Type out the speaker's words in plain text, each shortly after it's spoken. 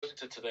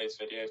welcome to today's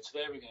video.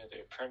 Today we're going to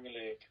do Premier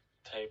League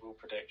table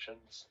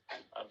predictions.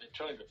 I'm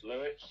joined with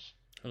Louis.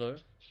 Hello.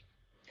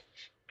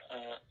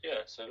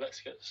 So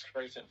let's get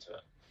straight into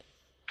it.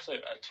 So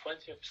at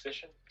 20th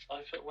position,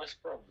 I put West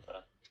Brom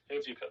there. Who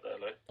have you put there,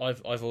 Louis?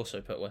 I've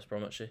also put West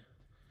Brom actually.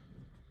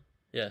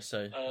 Yeah,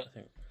 so I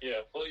think.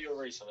 Yeah, what are your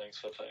reasonings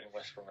for putting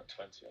West Brom at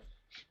 20th?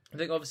 I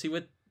think obviously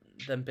with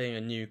them being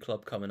a new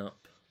club coming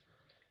up,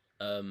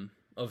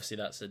 obviously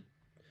that's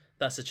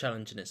a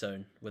challenge in its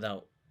own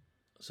without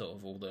sort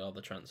of all the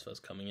other transfers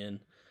coming in.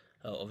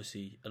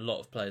 Obviously, a lot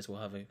of players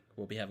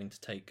will be having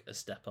to take a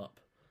step up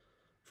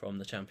from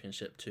the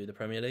Championship to the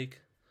Premier League.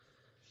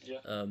 Yeah.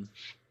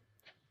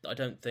 I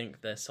don't think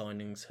their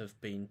signings have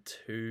been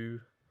too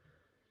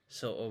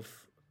sort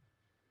of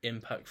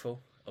impactful.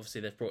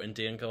 Obviously, they've brought in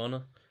Dion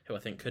Garner, who I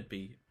think could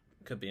be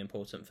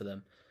important for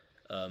them.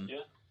 I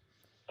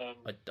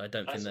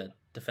don't think their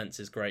defence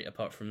is great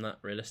apart from that,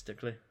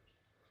 realistically.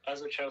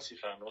 As a Chelsea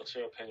fan, what's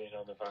your opinion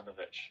on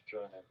Ivanovic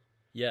joining?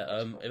 Yeah,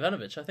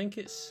 Ivanovic, I think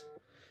it's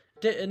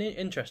an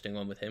interesting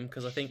one with him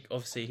because I think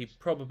obviously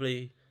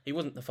he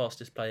wasn't the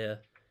fastest player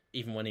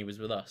even when he was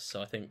with us,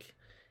 so I think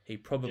he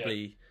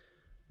probably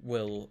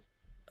will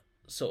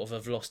sort of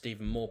have lost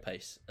even more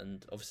pace,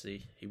 and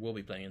obviously he will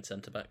be playing in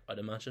centre-back, I'd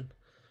imagine.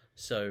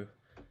 So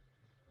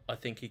I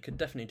think he could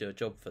definitely do a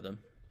job for them,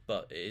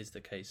 but it is the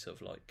case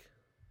of like,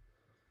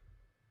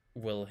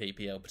 will he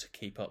be able to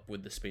keep up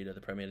with the speed of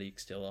the Premier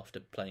League still after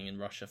playing in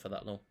Russia for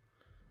that long?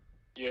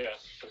 Yeah,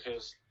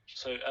 because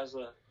so as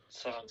a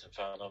Southampton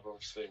fan, I've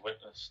obviously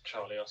witnessed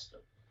Charlie Austin.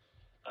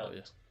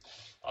 And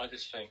I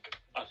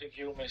think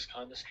he almost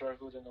kind of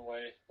struggled in a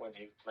way when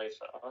he played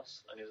for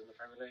us and he was in the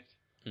Premier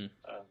League.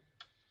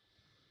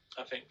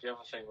 I think the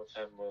other thing with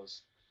him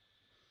was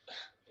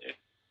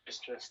it's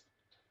just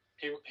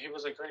he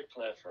was a great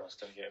player for us,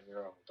 don't get me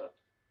wrong, but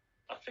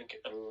I think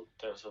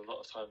there was a lot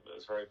of time that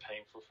was very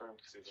painful for him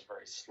because he was a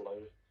very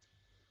slow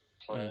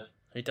player.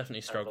 He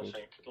definitely struggled. And I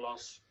think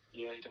last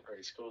year he didn't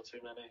really score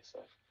too many,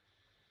 so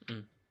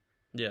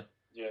yeah.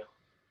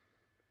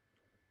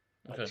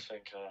 Okay. I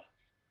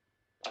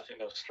think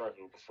they'll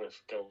struggle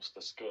with goals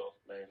to score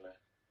mainly.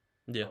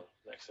 Yeah.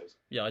 Next season.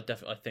 Yeah,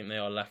 I think they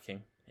are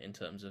lacking in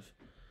terms of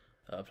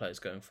players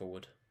going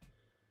forward.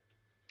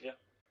 Yeah.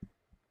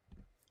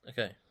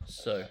 Okay,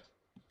 so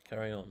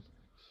carrying on.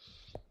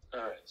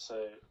 Alright,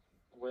 so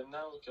we're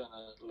now going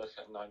to look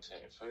at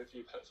 19th. Who have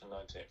you put for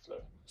 19th,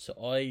 Lou? So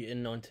I,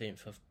 in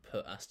 19th, have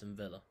put Aston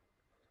Villa.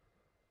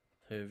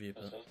 Who have you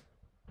put? Okay.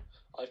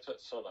 I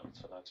put Fulham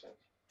for 19th.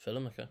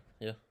 Fulham, okay,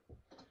 yeah.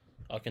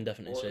 I can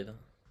definitely see that.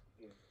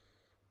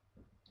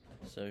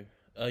 So,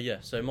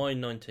 so my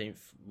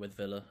 19th with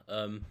Villa.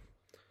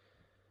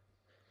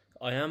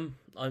 I am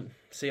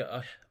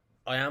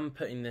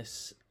putting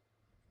this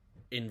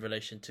in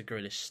relation to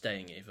Grealish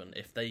staying even.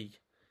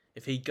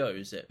 If he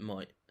goes, it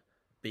might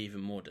be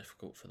even more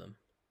difficult for them.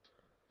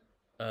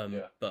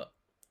 But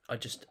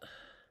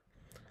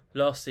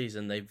last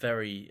season they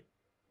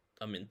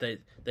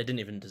didn't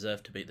even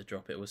deserve to beat the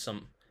drop. It was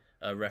some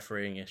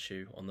refereeing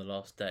issue on the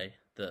last day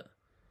that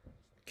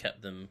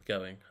kept them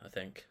going, I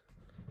think.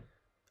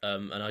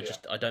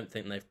 I don't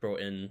think they've brought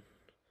in.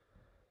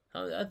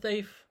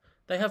 They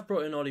have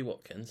brought in Ollie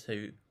Watkins,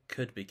 who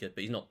could be good,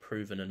 but he's not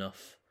proven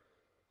enough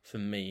for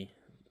me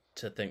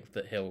to think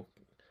that him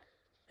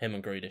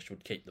and Grealish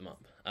would keep them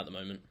up at the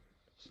moment.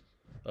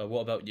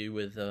 What about you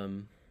with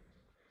Fulham?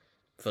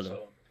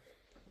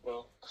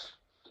 Well,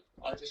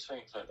 I just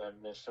think that their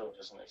midfield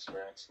isn't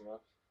experienced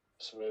enough.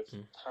 So with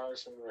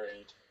Harrison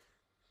Reed,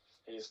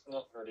 he's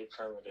not really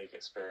Premier League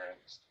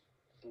experienced.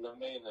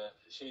 Lamina,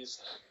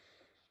 he's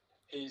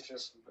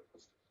just,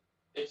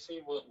 if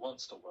he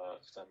wants to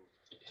work, then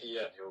he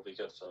will be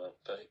good for them.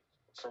 But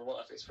from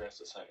what I've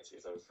experienced at Saints,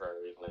 he's a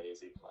very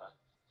lazy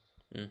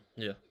player.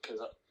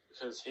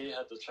 Because he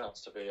had the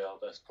chance to be our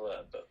best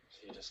player, but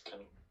he just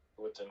didn't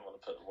want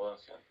to put the work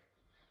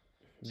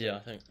in. So yeah,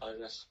 I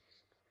just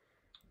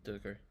do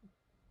agree.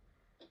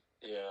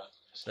 Yeah.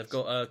 They've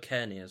got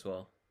Kearney as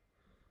well,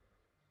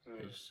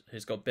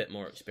 who's got a bit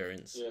more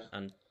experience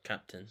and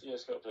captain. Yeah,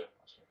 he's got a bit.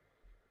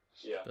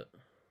 Yeah. But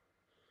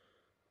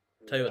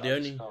tell you what, I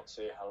can't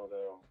see how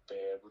they'll be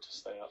able to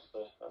stay up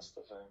there. That's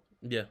the thing.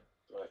 Yeah.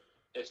 Like,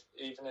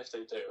 even if they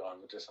do, I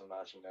would just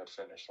imagine they'd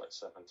finish like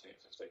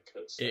 17th if they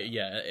could.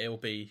 It'll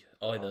be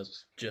either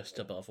just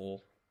above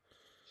or.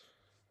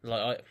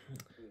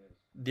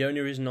 The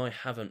only reason I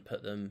haven't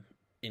put them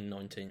in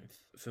 19th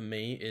for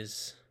me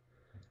is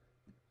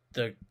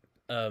the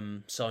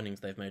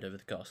signings they've made over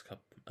the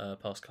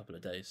past couple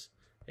of days.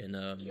 In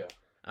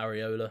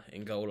Areola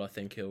in goal, I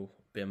think he'll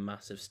be a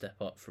massive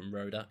step up from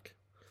Rodak.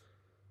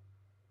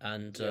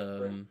 And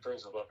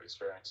brings a lot of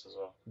experience as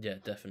well. Yeah,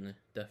 definitely.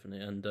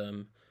 And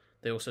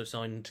they also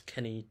signed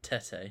Kenny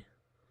Tete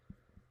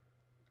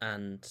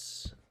and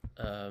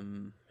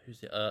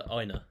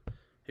Aina,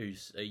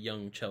 who's a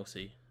young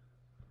Chelsea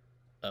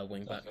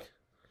wing back. Okay.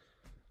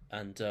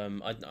 And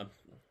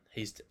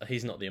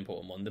he's not the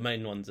important one. The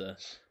main ones are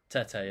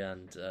Tete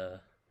and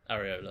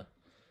Areola.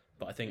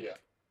 But I think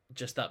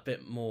just that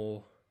bit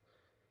more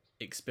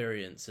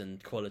experience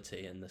and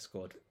quality in the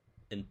squad,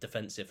 in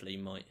defensively,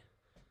 might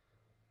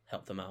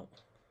help them out.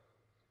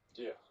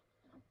 Yeah.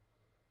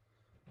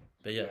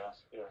 But yeah,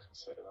 I can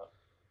see that.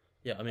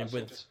 Yeah, I mean,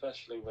 think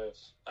especially with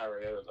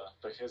Areola,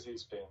 because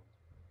he's been,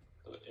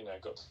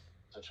 got to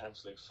the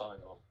Champions League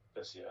final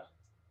this year.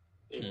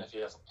 Even if he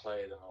hasn't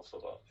played an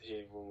awful lot,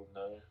 he will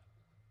know,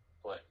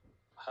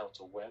 how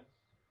to win,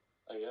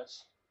 I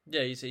guess.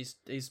 Yeah,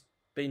 he's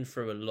been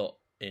through a lot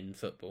in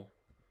football,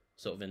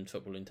 sort of in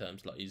footballing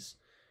terms. Like,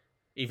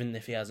 even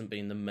if he hasn't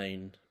been the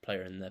main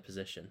player in their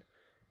position,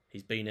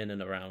 he's been in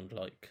and around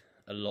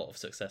a lot of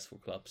successful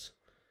clubs,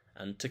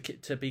 and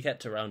to be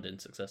kept around in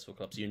successful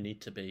clubs, you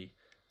need to be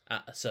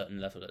at a certain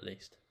level at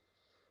least.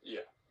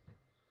 Yeah.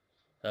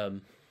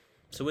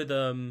 So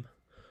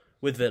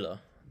with Villa,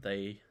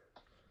 they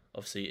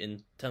obviously,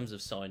 in terms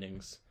of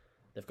signings,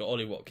 they've got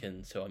Ollie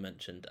Watkins, who I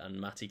mentioned, and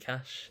Matty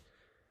Cash,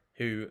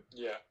 who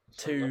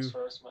Matty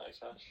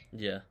Cash.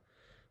 Yeah,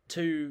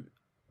 two.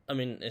 I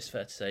mean, it's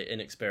fair to say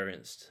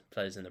inexperienced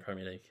players in the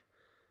Premier League,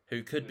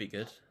 who could be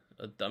good.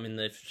 I mean,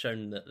 they've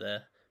shown that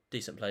they're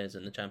decent players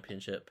in the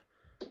Championship,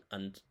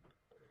 and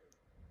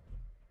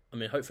I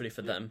mean, hopefully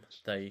for them,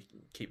 they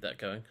keep that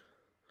going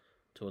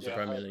towards the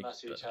Premier League.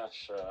 Matty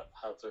Cash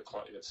had a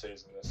quite good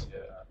season this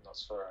year at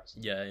Notts Forest.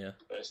 Yeah.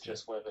 But it's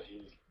just whether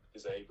he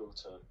is able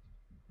to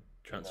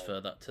transfer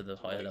that to the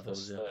higher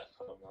levels.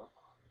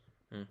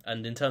 Yeah.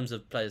 And in terms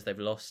of players they've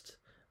lost,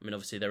 I mean,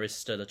 obviously there is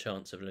still a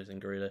chance of losing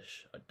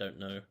Grealish. I don't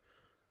know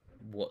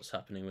what's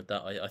happening with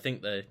that. I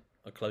think they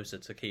are closer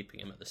to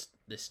keeping him at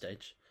this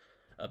stage.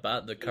 But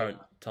at the current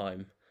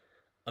time,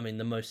 I mean,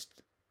 the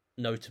most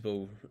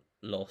notable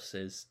loss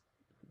is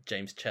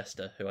James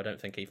Chester, who I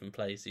don't think even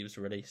plays. He was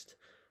released.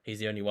 He's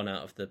the only one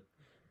out of the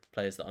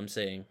players that I'm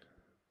seeing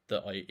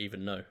that I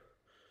even know.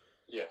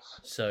 Yeah.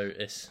 So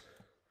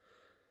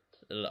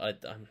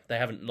they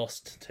haven't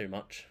lost too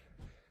much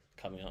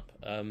coming up.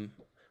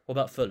 What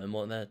about Fulham?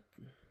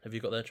 Have you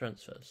got their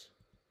transfers?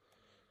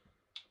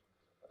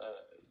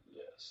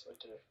 Yes, I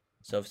do.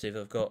 So obviously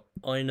they've got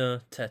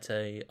Aina,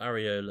 Tete,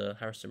 Areola,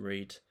 Harrison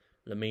Reed,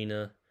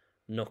 Lamina,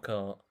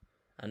 Knockaert,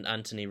 and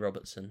Anthony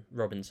Robinson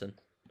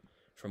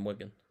from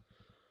Wigan.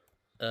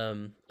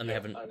 And they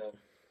haven't. And then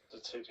the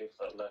two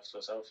people that left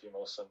was Alfie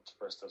Mawson to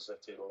Bristol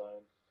City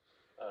alone,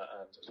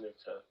 and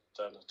Luca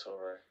De La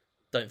Torre.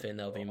 Don't think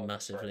they'll be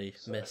massively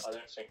missed. I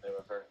don't think they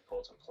were very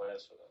important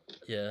players for them.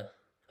 Yeah,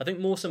 I think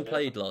Mawson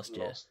played last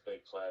year. Lost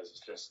big players. It's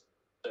just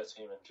their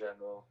team in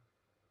general.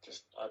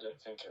 I don't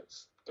think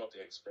it's got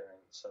the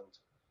experience, and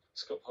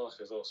Scott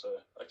Parker's also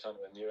a kind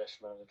of a newish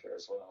manager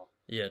as well.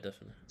 Yeah,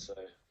 definitely. So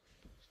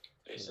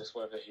it's just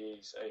whether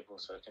he's able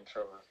to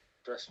control a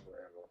dressing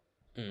room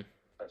or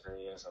whether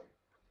he isn't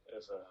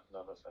is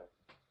another thing.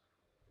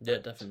 Yeah,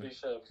 definitely. To be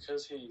fair,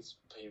 because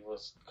he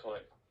was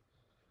quite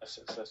a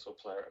successful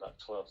player at that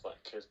club,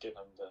 could give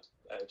him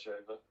the edge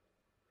over.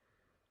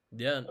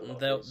 Yeah,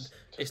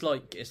 it's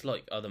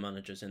like other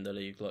managers in the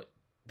league. Like,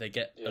 they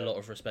get a lot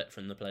of respect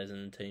from the players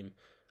in the team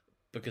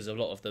because a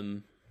lot of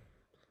them.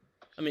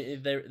 I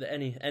mean,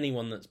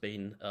 anyone that's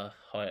been a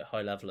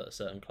high level at a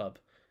certain club,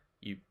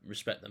 you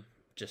respect them,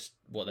 just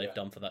what they've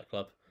done for that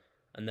club,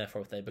 and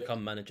therefore if they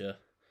become manager,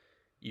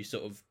 you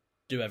sort of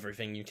do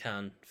everything you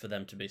can for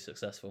them to be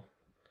successful.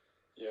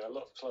 Yeah, a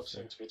lot of clubs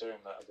seem to be doing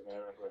that at the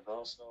moment with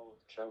Arsenal,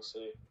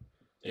 Chelsea.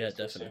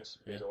 Definitely. Seems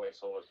to be the way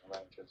forward for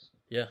managers.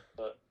 Yeah.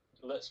 But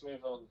let's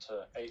move on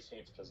to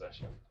 18th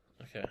position.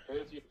 Okay. Who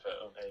have you put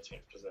on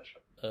 18th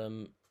position?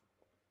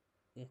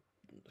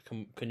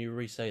 Can you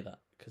re-say that?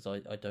 Because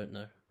I don't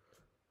know.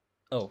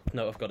 Oh,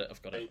 no, I've got it.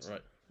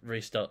 Right.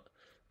 Restart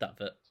that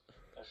bit.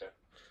 Okay.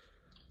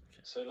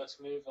 So let's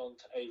move on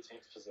to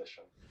 18th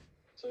position.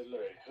 So,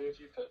 Louis, who have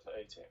you put for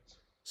 18th?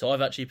 So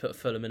I've actually put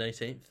Fulham in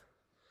 18th.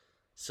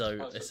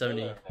 So it's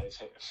only...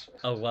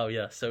 Oh, wow,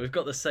 yeah. So we've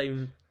got the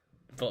same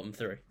bottom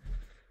three,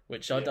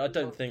 which I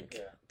don't think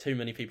too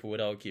many people would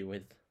argue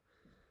with.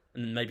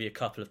 And maybe a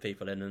couple of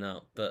people in and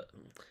out. But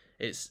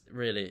it's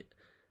really...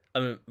 I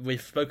mean,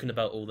 we've spoken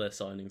about all their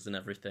signings and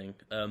everything.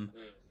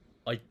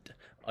 I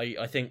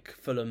think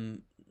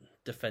Fulham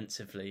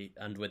defensively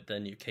and with their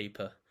new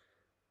keeper,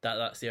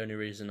 that's the only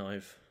reason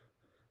I've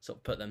sort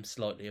of put them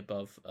slightly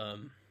above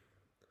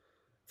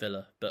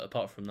Villa. But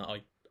apart from that,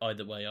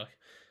 either way,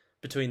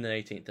 between the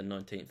 18th and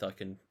 19th, I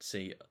can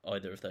see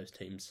either of those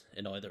teams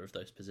in either of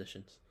those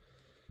positions.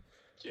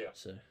 Yeah.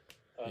 So,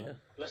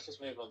 let's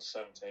just move on to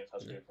 17th,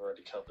 as we've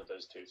already covered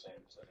those two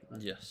teams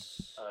anyway.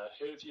 Yes.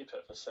 Who have you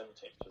put for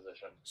 17th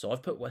position? So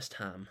I've put West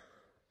Ham.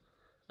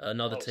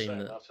 Another team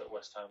that... I've put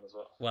West Ham as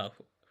well. Wow.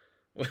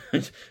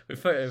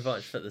 We've pretty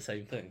much put the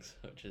same things,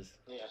 which is...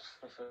 Yeah.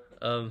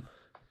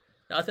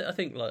 I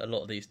think like a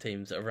lot of these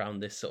teams around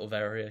this sort of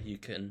area,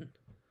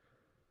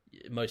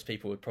 most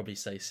people would probably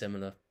say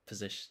similar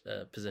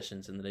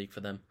positions in the league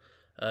for them.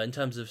 In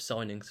terms of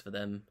signings for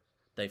them,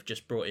 they've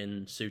just brought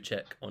in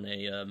Souček on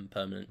a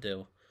permanent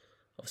deal.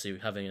 Obviously,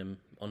 having him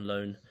on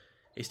loan,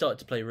 he started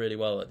to play really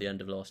well at the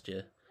end of last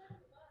year.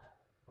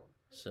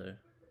 So.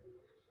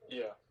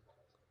 Yeah.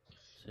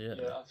 So yeah.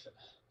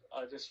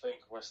 I just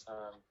think West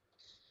Ham,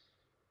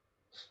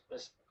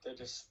 they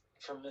just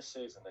from this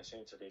season they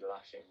seem to be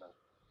lacking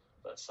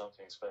that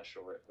something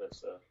special with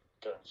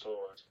going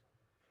forward.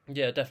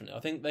 Yeah, definitely.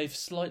 I think they've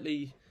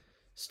slightly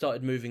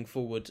started moving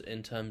forward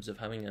in terms of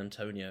having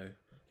Antonio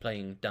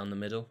playing down the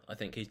middle. I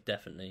think he's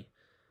definitely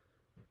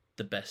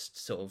the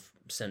best sort of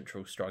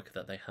central striker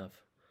that they have.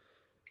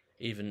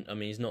 Even, I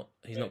mean, he's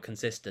not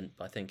consistent,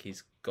 but I think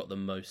he's got the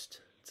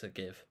most to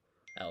give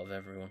out of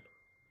everyone.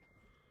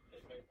 They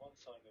made one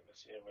signing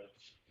this year with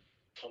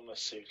Thomas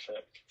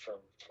Suchek from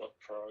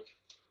Prague.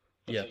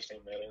 Yeah.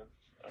 16 million.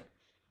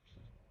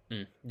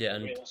 Yeah,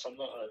 and I'm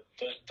not.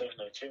 Don't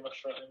know too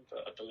much about him, but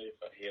I believe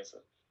that he is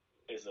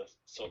a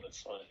solid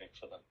signing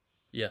for them.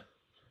 Yeah.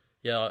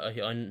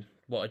 I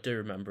what I do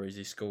remember is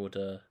he scored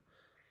a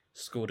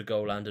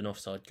goal and an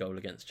offside goal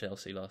against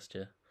Chelsea last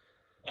year.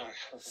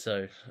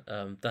 So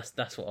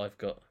that's what I've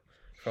got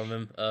from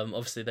him.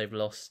 Obviously they've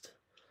lost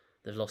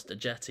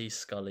Ajeti,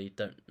 Scully.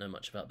 Don't know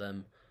much about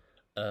them.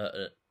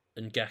 And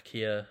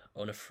Ngakia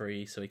on a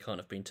free, so he can't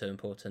have been too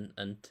important.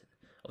 And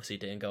obviously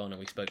Diangana,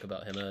 we spoke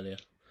about him earlier.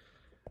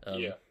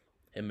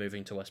 Him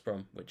moving to West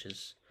Brom, which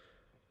is,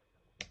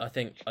 I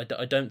think,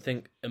 I don't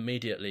think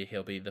immediately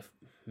he'll be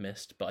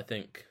missed, but I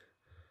think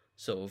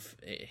sort of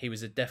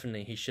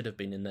he should have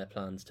been in their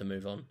plans to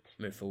move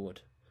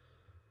forward.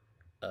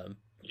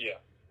 Yeah.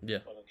 100%.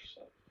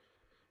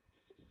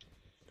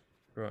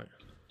 Right.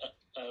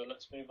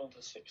 Let's move on to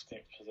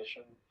 16th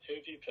position. Who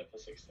have you put for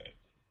 16th?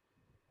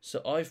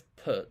 So I've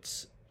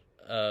put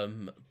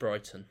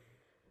Brighton.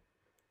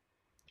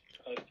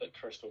 I've put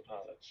Crystal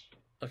Palace.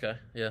 Okay,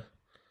 yeah.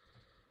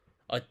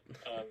 I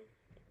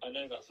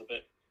know that's a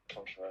bit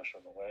controversial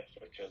in a way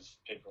because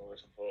people would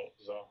have thought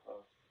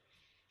Zaha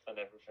and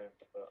everything,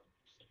 but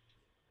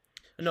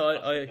no,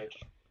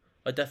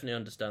 I definitely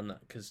understand that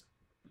because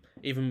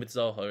even with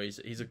Zaha,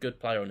 he's a good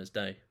player on his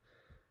day,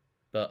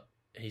 but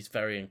he's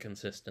very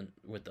inconsistent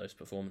with those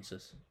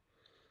performances.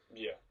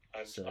 Yeah,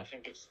 and so I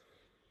think it's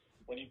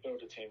when you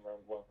build a team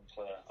around one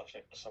player, I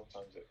think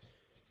sometimes it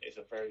is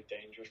a very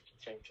dangerous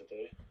thing to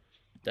do.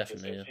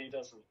 Definitely,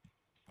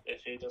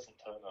 if he doesn't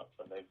turn up,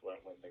 then they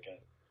won't win the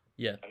game.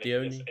 Yeah, and if he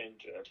gets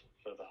injured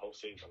for the whole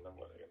season, then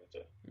what are they going to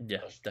do?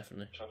 Yeah, that's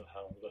definitely. Kind of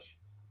how I'm looking.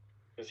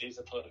 Because he's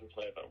the type of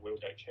player that will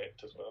get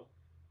kicked as well.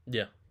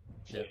 Yeah.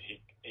 So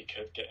he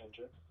could get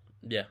injured.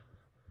 Yeah.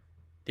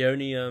 The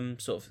only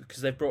sort of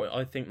because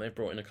I think they've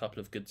brought in a couple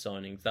of good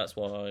signings. That's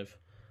why I've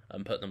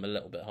put them a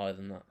little bit higher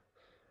than that.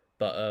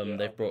 But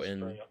they've brought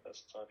in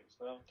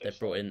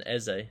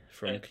Eze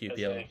from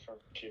QPR. Eze from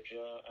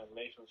QPR and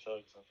Nathan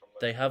Ferguson from.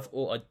 They have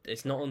all.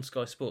 It's not on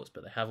Sky Sports,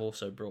 but they have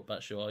also brought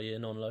Batshuayi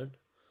in on loan.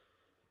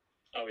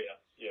 Oh yeah.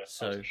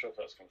 So I'm sure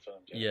that's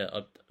confirmed.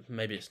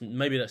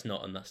 Maybe that's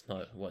not, and that's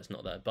not why it's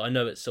not there. But I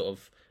know it's sort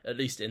of at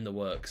least in the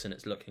works, and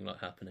it's looking like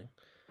happening.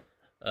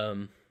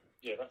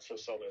 Yeah, that's a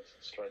solid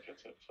striker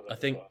tip for them. I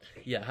think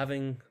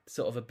having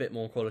sort of a bit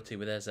more quality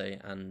with Eze,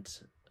 and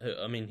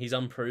I mean he's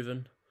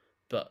unproven,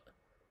 but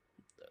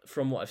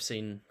from what I've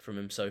seen from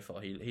him so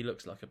far, he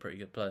looks like a pretty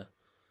good player.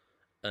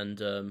 And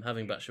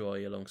having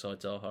Batshuayi alongside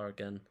Zaha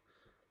again,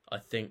 I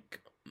think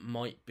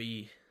might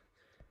be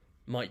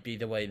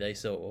the way they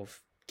sort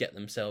of get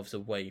themselves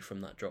away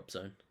from that drop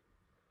zone.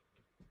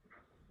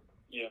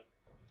 Yeah,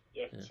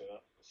 I can see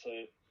that. So,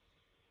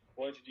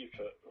 who did you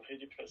put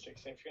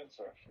 16th again?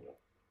 Sorry, I forgot.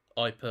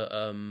 I put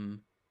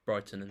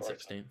Brighton in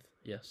 16th.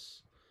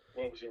 Yes.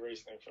 What was your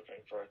reasoning for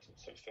putting Brighton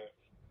 16th?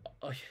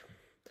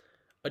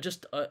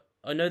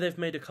 I know they've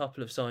made a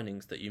couple of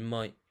signings that you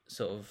might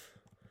sort of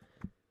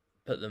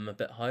put them a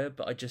bit higher,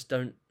 but I just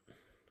don't.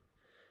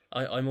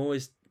 I'm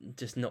always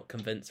just not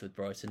convinced with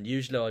Brighton.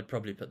 Usually I'd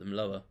probably put them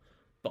lower,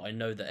 but I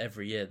know that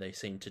every year they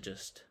seem to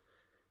just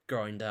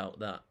grind out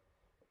that,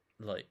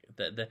 like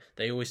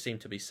they always seem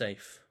to be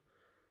safe.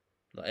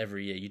 Like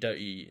every year,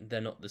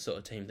 they're not the sort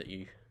of team that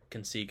you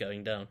can see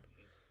going down.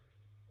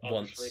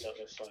 Once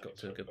it's got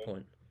to a good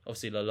point.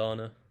 Obviously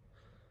Lallana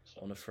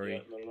on a free.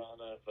 Yeah,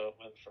 Lallana,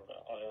 Veltman from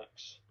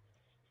Ajax,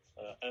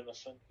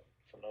 Emerson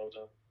from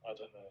Oldham. I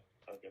don't know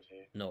how good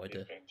he's been,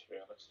 to be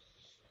honest.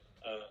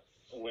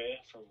 Weir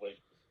from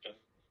Wigan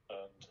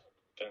and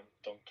then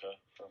Donker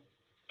from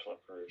Club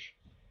Brugge.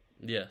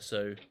 Yeah,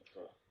 so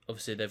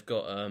obviously they've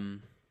got a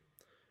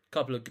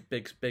couple of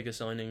bigger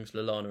signings,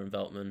 Lallana and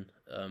Veltman.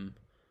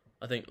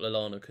 I think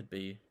Lallana could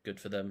be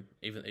good for them.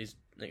 Even he's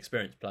an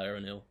experienced player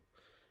and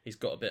he's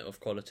got a bit of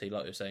quality,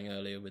 like you were saying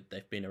earlier.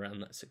 They've been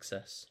around that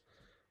success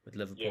with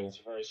Liverpool. Yeah, he's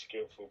a very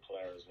skillful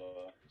player as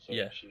well. So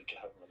if you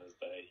have him on his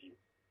day,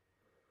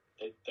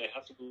 they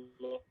have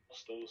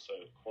lost also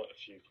quite a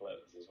few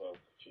players as well.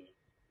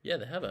 Yeah,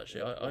 they have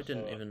actually. I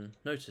didn't even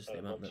notice the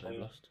amount that they've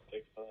lost.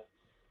 Big player.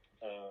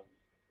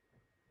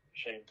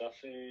 Shane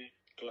Duffy,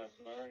 Glenn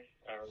Murray,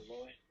 Aaron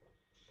Moy.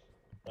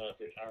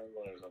 Aaron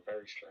Moy was a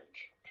very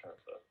strange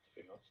character,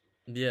 to be honest.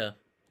 Yeah,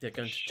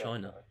 going to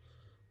China.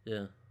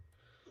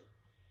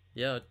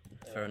 Yeah,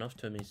 fair enough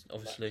to him. He's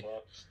obviously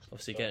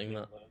getting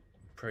that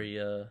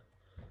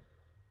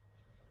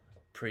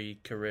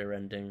pre-career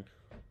ending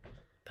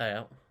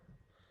payout.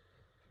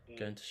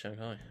 going to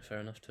Shanghai. Fair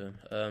enough to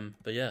him.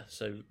 But yeah,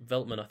 so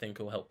Veltman I think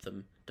will help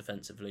them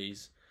defensively.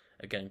 He's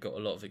again got a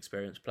lot of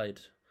experience.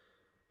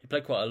 He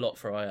played quite a lot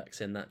for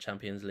Ajax in that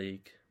Champions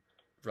League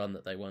run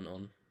that they went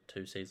on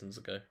 2 seasons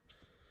ago.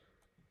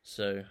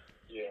 So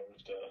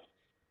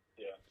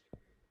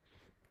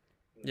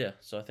yeah.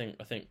 So I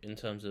think in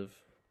terms of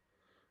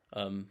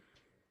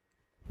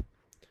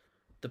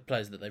the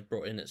players that they've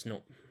brought in, it's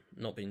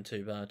not been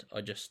too bad.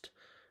 I just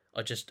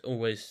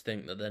always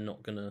think that they're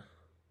not gonna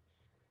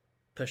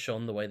push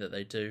on the way that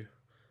they do.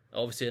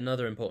 Obviously,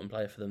 another important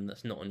player for them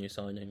that's not a new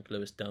signing,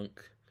 Lewis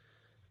Dunk.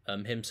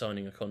 Him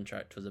signing a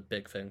contract was a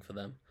big thing for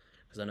them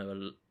because I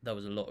know there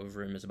was a lot of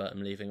rumours about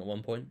him leaving at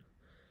one point,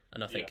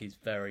 and I think he's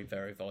very,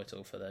 very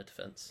vital for their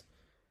defence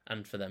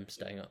and for them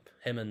staying up.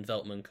 Him and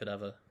Veltman could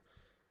have a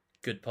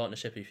good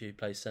partnership if he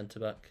plays centre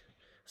back.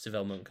 So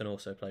Veltman can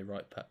also play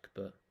right back,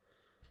 but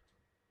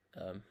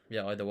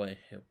either way,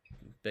 a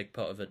big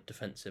part of a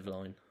defensive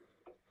line.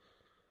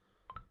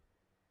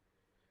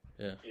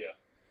 Yeah.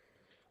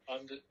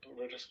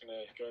 We're just going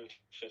to go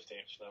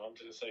 15th now. I'm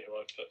going to say who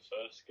I put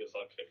first because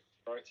I picked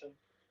Brighton.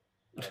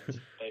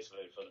 And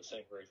basically for the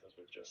same reasons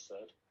we've just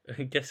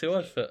said. Guess who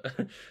I've put?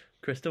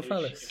 Crystal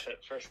Palace. You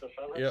picked Crystal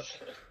Palace?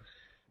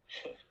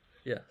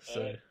 Yep.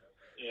 So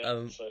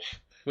so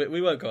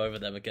we won't go over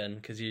them again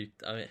because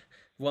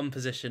one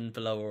position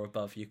below or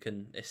above,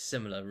 it's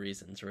similar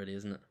reasons really,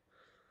 isn't it?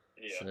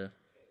 Yeah. So,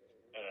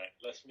 alright,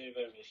 let's move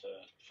over to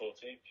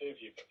 14th. Who have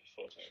you put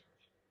for 14th?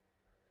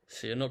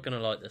 So you're not going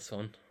to like this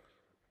one.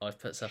 I've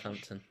put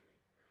Southampton.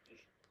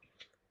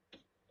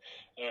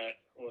 Alright,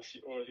 what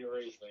was your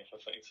reasoning for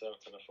putting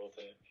Southampton at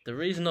 14th? The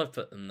reason I've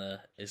put them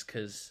there is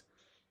because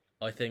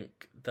I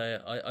think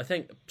I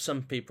think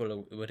some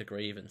people would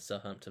agree, even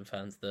Southampton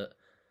fans, that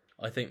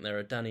I think they're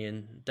a Danny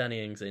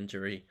Ings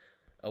injury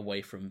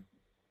away from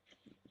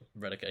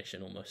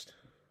relegation almost.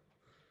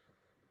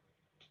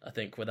 I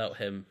think without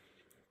him,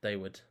 they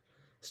would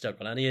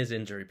struggle, and he is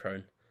injury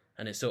prone,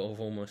 and it's sort of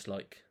almost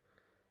like.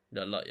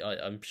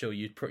 I'm sure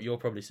you're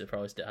probably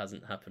surprised it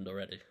hasn't happened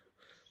already.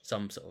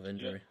 Some sort of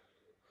injury.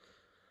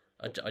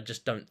 Yeah. I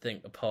just don't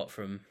think, apart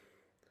from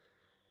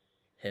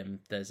him,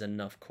 there's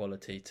enough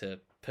quality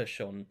to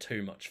push on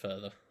too much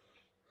further.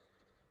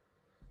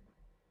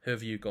 Who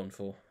have you gone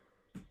for?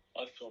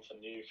 I've gone for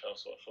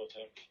Newcastle at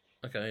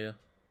 14th. Okay, yeah.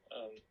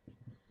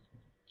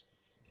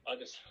 I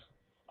just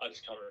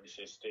can't really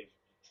see Steve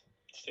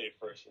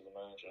Bruce as a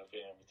manager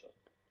being able to.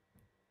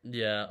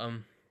 Yeah,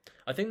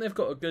 I think they've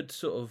got a good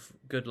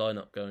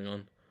lineup going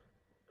on,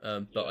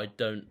 but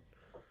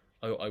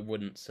I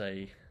wouldn't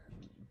say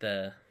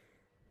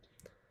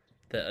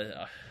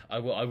I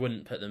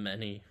wouldn't put them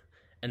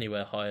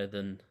anywhere higher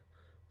than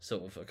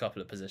sort of a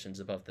couple of positions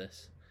above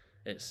this.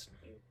 It's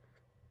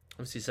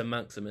obviously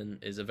Saint-Maximin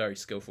is a very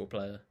skillful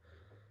player,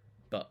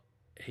 but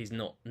he's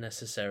not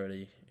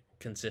necessarily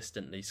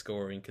consistently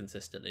scoring,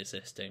 consistently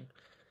assisting.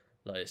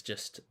 Like it's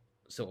just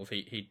sort of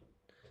he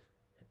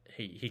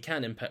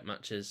can impact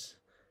matches.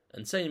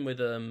 And same with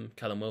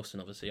Callum Wilson,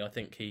 obviously. I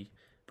think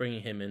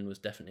bringing him in was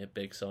definitely a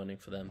big signing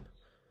for them.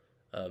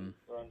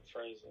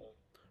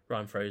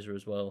 Ryan Fraser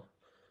as well.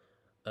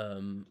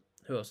 Who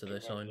else did they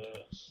sign?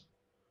 Lewis.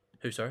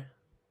 Who, sorry?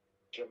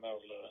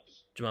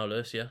 Jamal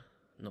Lewis, yeah.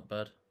 Not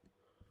bad.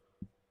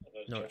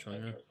 Norwich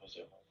one,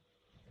 yeah.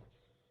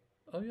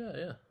 Oh,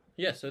 yeah.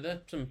 Yeah, so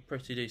they're some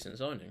pretty decent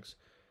signings.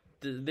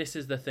 This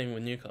is the thing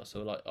with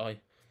Newcastle. Like I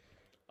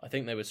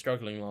think they were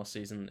struggling last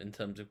season in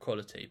terms of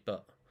quality,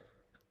 but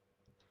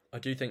I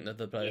do think that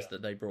the players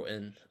that they brought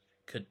in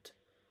could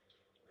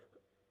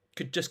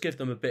just give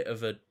them a bit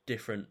of a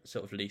different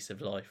sort of lease of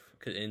life.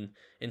 Cause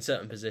in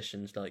certain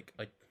positions, like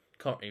I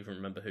can't even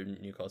remember who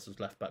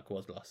Newcastle's left back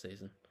was last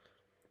season,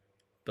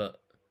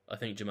 but I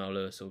think Jamal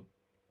Lewis will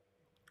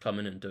come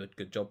in and do a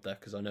good job there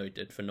because I know he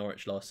did for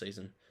Norwich last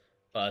season,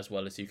 but as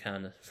well as you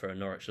can for a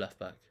Norwich left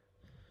back.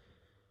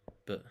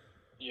 But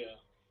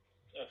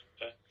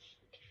okay,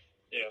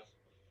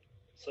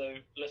 So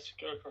let's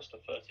go across the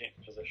 13th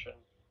position.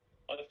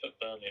 I've put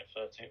Burnley at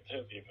 13th.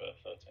 Who have you put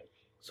at 13th?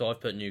 So I've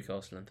put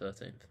Newcastle in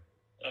 13th.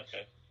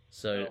 Okay.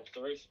 So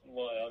the reason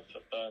why I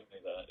put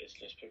Burnley there is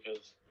just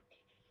because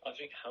I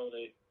think how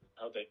they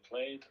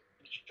played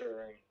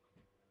during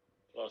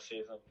last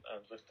season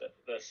and with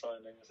their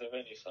signings, they've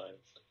only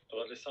signed.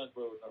 Well, they signed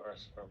Will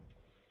Norris from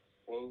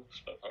Wolves,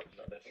 but apart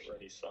from that, they haven't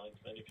really signed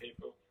many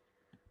people.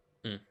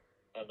 And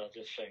I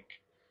just think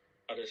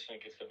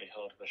it's going to be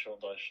hard for the Sean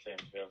Dyche team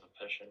to be able to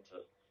push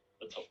into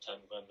the top 10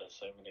 when there's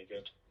so many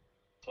good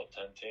top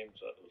 10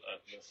 teams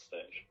at this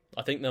stage.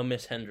 I think they'll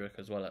miss Hendrick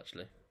as well,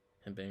 actually,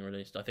 him being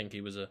released. I think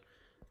he was a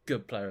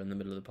good player in the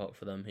middle of the park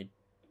for them.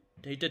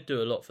 He did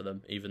do a lot for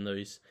them, even though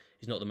he's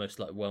not the most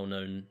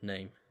well-known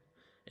name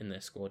in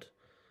their squad.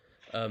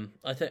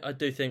 I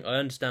do think I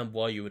understand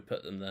why you would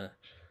put them there.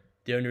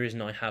 The only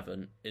reason I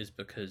haven't is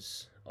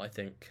because I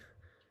think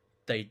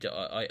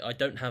I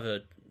don't have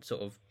a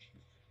sort of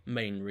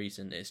main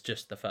reason. It's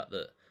just the fact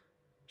that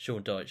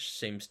Sean Dyche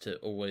seems to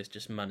always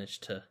just manage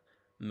to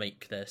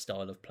make their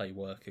style of play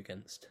work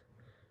against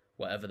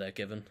whatever they're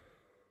given.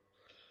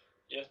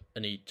 Yeah.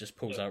 And he just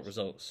pulls out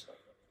results.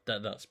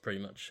 That's pretty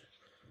much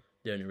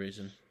the only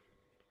reason.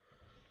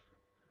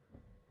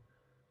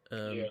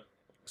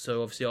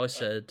 So obviously I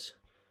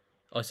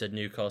said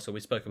Newcastle. We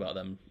spoke about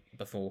them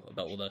before,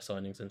 about all their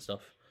signings and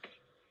stuff.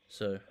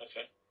 So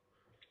okay,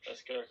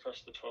 let's go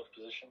across the 12th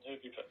position. Who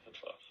have you put for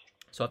 12th?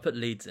 So I put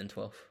Leeds in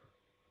 12th.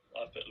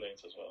 I put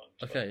Leeds as well.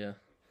 Okay, yeah.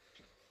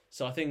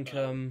 So I think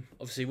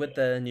obviously with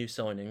their new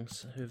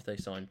signings, who have they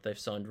signed? They've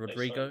signed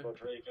Rodrigo.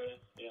 Rodrigo,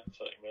 yeah,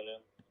 30 million.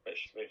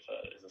 Which, to be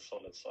fair, is a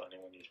solid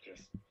signing when you've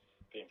just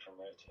been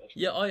promoted.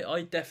 Yeah,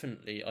 I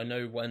definitely. I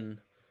know when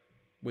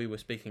we were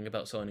speaking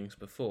about signings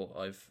before,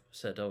 I've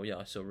said, oh yeah,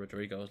 I saw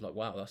Rodrigo. I was like,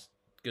 wow, that's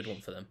a good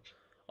one for them.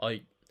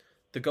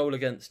 The goal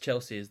against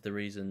Chelsea is the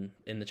reason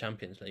in the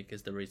Champions League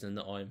is the reason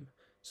that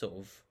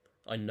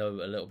I know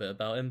a little bit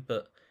about him.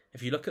 But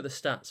if you look at the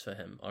stats for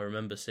him, I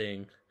remember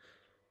seeing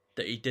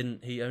that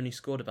he only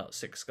scored about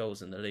 6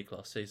 goals in the league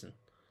last season,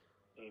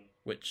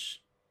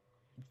 which,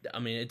 I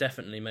mean, it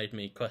definitely made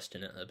me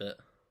question it a bit.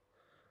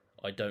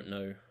 I don't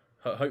know.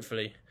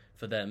 Hopefully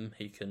for them,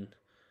 he can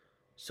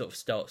sort of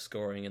start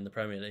scoring in the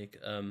Premier League.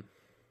 But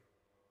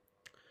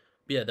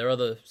yeah, there are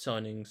other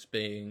signings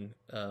being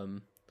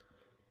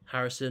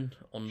Harrison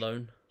on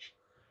loan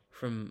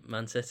from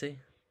Man City.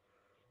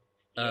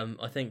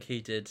 I think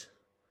he did.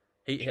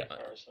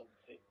 Harrison,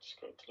 he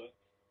scored today.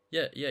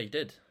 Yeah, he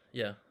did.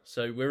 Yeah.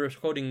 So we're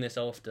recording this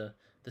after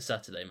the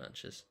Saturday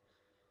matches.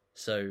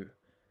 So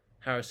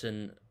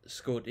Harrison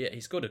scored. Yeah, he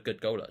scored a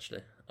good goal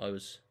actually. I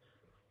was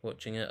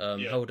watching it.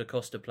 Helder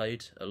Costa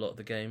played a lot of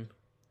the game.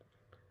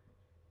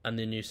 And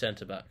the new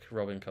centre back,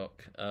 Robin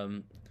Koch.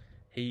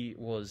 He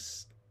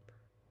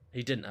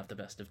didn't have the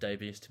best of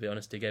debuts, to be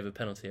honest. He gave a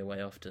penalty away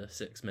after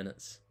 6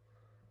 minutes.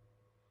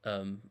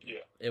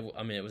 It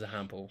was a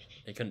handball.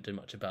 He couldn't do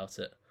much about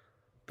it,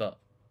 but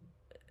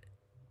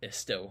it's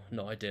still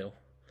not ideal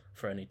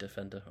for any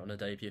defender on a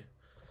debut.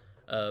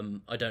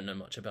 I don't know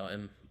much about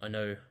him. I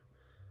know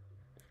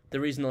the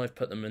reason I've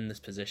put them in this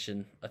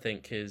position, I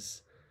think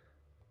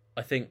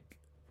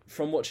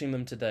from watching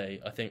them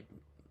today, I think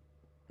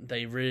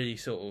they really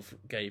sort of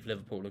gave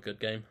Liverpool a good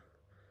game,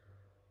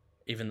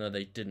 even though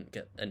they didn't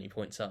get any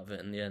points out of it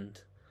in the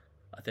end.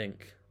 I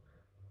think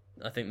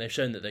they've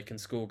shown that they can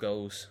score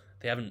goals.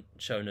 They haven't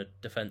shown a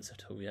defence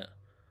at all yet.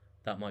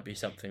 That might be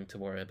something to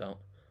worry about.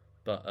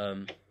 But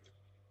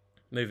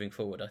moving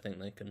forward, I think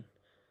they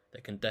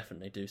can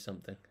definitely do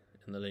something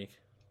in the league.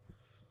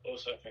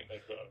 Also, I think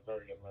they've got a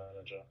very good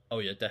manager. Oh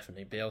yeah,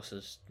 definitely.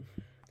 Bielsa's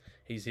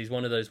he's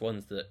one of those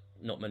ones that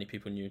not many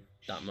people knew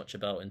that much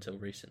about until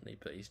recently.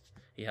 But he's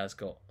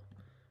got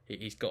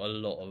a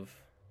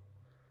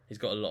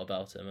lot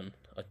about him, and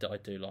I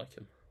do like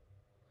him.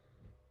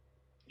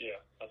 Yeah,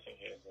 I think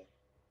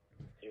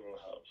he will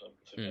help them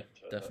to get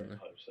to a very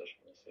high position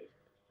this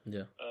season.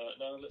 Yeah.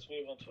 Now let's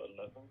move on to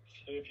 11th.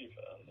 Who have you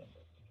put at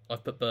 11th?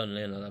 I've put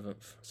Burnley in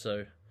 11th,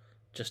 so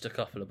just a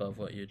couple above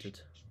what you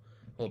did.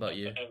 What about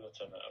you?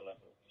 Everton at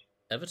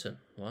 11th. Everton?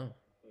 Wow.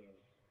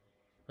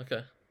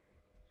 Okay.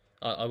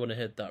 I want to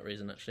hear that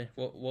reason actually.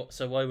 What?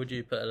 So why would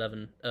you put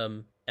Everton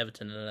in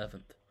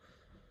 11th?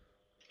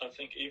 I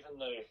think even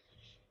though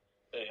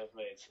they have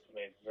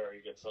made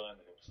very good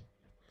signings,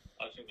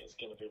 I think it's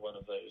going to be one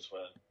of those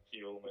where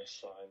you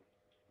almost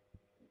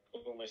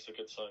a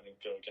good signing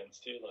go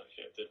against you, like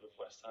it did with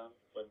West Ham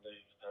when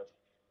they had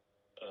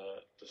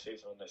the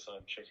season when they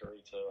signed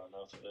Chicharito and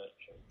Arnautovic.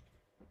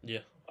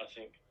 Yeah. I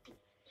think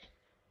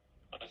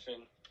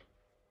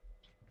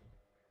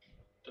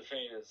the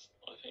thing is,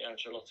 I think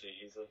Ancelotti,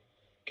 he's a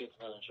good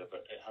manager,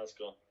 but it has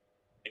gone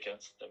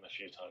against them a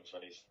few times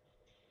when he's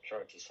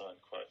tried to sign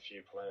quite a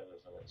few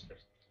players and it's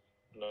just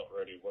not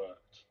really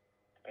worked.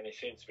 And he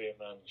seems to be a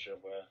manager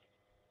where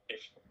if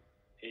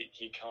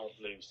he can't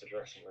lose the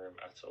dressing room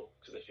at all,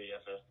 because if he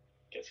ever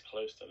gets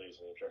close to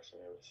losing the dressing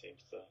room, it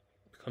seems to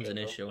becomes an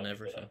issue on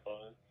everything.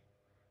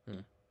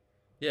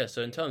 Yeah,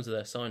 so in terms of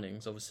their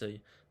signings,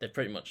 obviously they've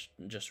pretty much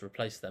just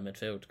replaced their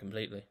midfield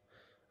completely.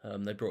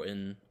 They brought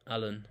in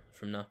Allen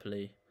from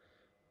Napoli,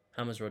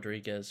 James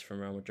Rodriguez from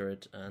Real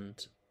Madrid,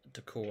 and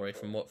Doucouré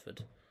from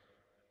Watford.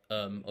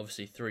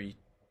 Obviously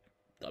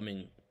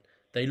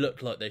they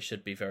look like they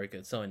should be very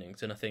good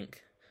signings, and I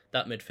think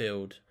that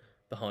midfield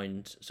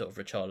behind sort of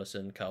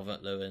Richarlison,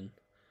 Calvert-Lewin,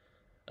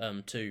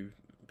 two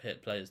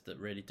players that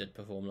really did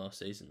perform last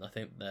season. I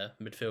think their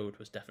midfield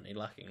was definitely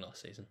lacking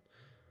last season.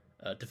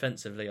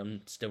 Defensively,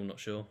 I'm still not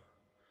sure.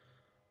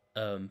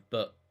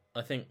 But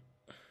I think,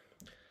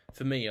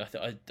 for me,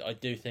 I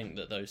do think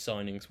that those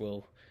signings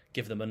will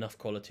give them enough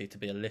quality to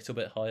be a little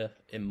bit higher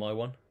in my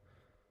one.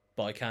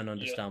 But I can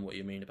understand what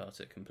you mean about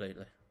it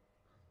completely.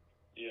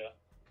 Yeah.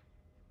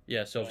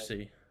 Yeah, so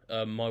obviously,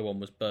 my one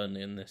was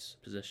Burnley in this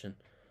position.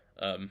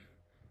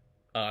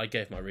 I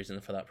gave my reason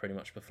for that pretty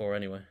much before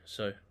anyway,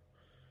 so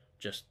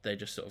they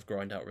just sort of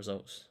grind out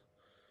results.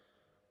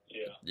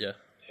 Yeah. Yeah.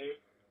 Who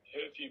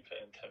have you put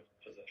in 10th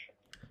position?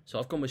 So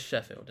I've gone with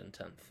Sheffield in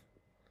 10th.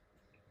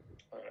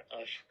 Alright,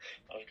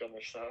 I've gone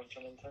with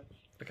Southampton in 10th.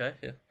 Okay,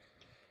 yeah.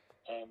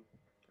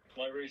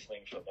 My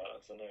reasoning for that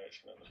is, I know it's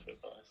going to look a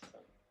bit biased,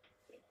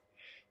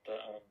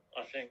 But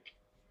I think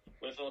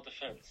with our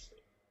defence,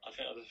 I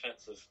think our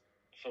defence is,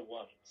 for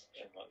once,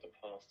 in like the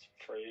past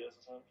 3 years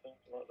or something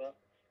like that,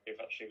 we've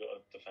actually got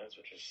a defence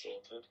which is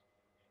sorted.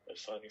 With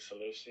signing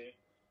Salusi,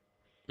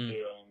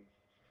 who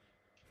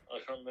I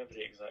can't remember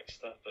the exact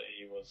stat, but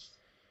he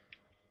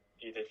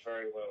did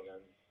very well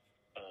in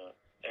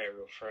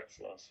aerial threats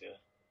last year.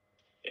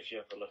 If you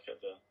have a look at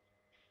the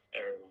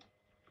aerial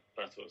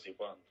battles he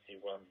won the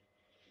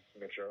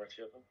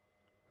majority of them.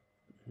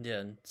 Yeah,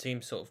 and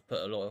teams sort of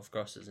put a lot of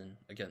crosses in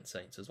against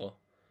Saints as well.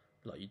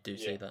 Like, you do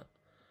see that.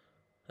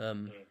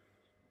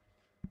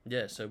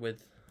 Yeah, so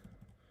with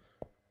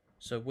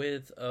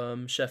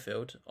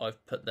Sheffield,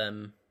 I've put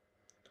them.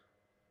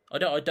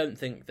 I don't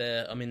think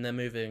they're. I mean, they're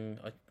moving.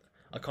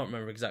 I can't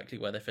remember exactly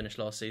where they finished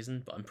last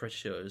season, but I'm pretty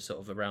sure it was sort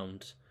of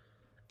around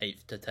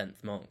 8th to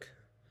 10th mark.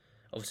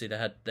 Obviously,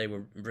 they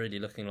were really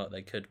looking like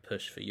they could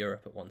push for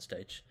Europe at one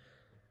stage,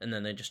 and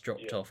then they just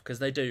dropped off because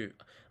they do.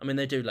 I mean,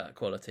 they do lack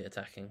quality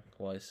attacking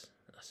wise.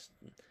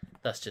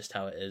 That's just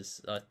how it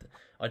is.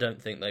 I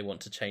don't think they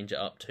want to change it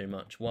up too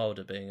much.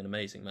 Wilder being an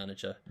amazing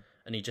manager,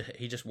 and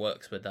he just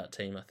works with that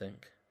team, I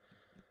think.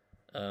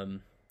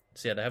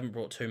 So yeah, they haven't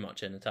brought too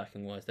much in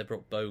attacking wise. They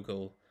brought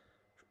Bogle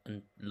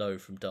and Lowe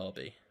from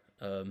Derby,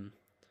 and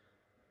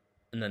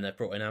then they've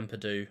brought in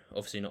Ampadu.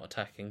 Obviously not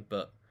attacking,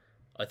 but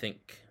I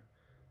think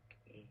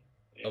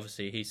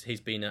obviously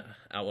he's been out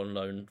on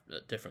loan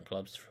at different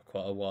clubs for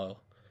quite a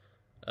while.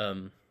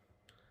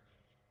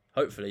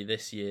 Hopefully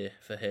this year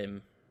for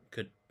him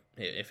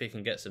if he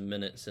can get some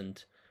minutes,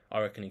 and I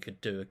reckon he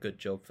could do a good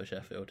job for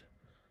Sheffield.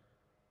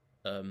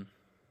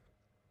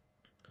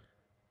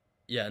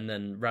 Yeah, and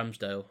then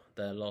Ramsdale,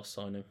 their last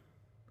signing.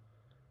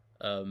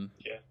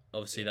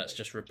 Obviously, that's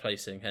just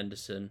replacing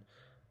Henderson.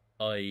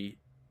 From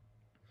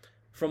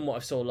what I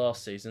saw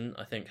last season,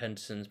 I think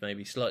Henderson's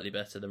maybe slightly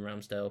better than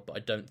Ramsdale, but I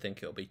don't think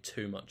it'll be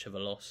too much of a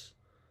loss,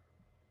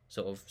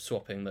 sort of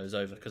swapping those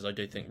over, because I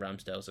do think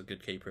Ramsdale's a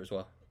good keeper as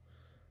well.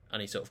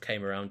 And he sort of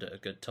came around at a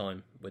good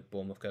time with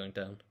Bournemouth going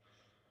down.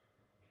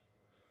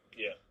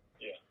 Yeah,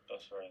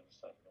 that's very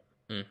understandable.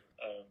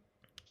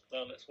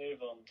 Now let's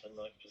move on to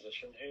ninth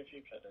position. Who have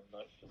you put in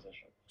ninth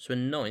position? So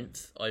in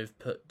ninth, I've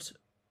put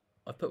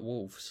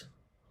Wolves.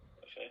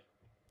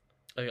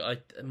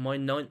 Okay. My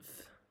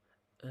ninth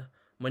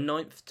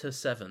to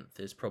seventh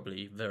is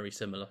probably very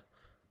similar.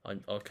 I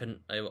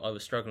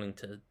was struggling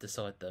to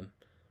decide them.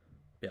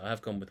 Yeah, I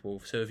have gone with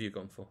Wolves. Who have you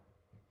gone for?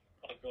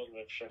 I've gone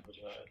with Sheffield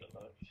United at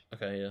ninth.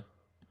 Okay, yeah.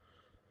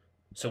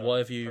 So why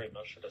have you? Pretty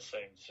much for the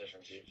same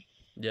decisions you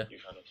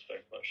kind of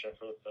spoke about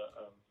Sheffield, but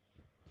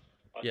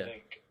I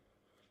think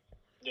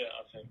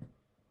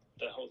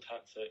their whole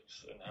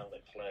tactics and how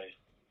they play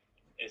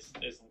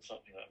isn't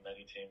something that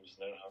many teams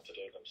know how to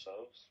do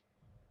themselves.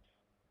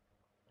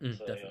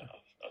 So definitely.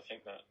 I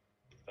think that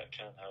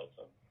can help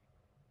them.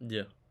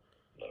 Yeah.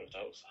 It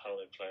helps how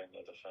they play in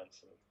their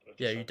defence.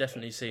 Yeah, you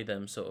definitely see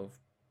them sort of.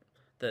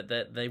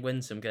 They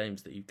win some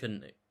games that you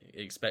couldn't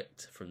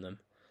expect from them,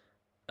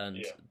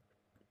 and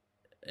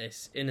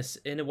it's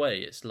in a way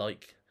it's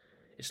like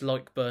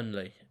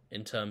Burnley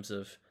in terms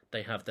of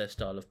they have their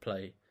style of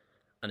play,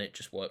 and it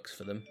just works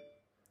for them.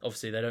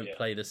 Obviously, they don't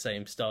play the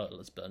same style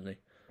as Burnley,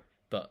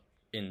 but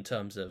in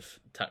terms of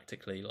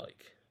tactically,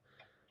 like,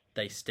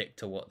 they stick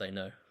to what they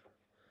know.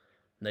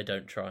 And they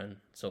don't try and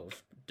sort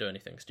of do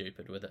anything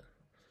stupid with it.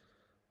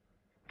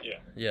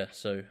 Yeah.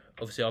 So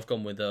obviously, I've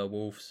gone with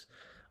Wolves.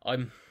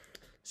 I'm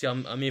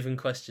even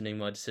questioning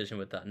my decision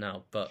with that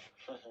now, but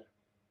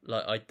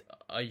like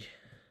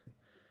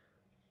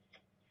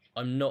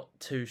I'm not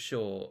too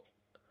sure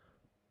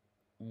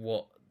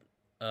what.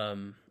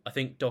 I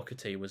think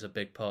Doherty was a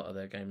big part of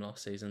their game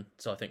last season,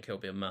 so I think he'll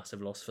be a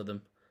massive loss for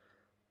them.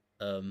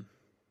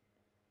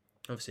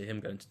 Obviously, him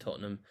going to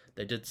Tottenham.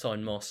 They did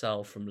sign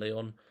Marcel from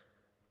Lyon.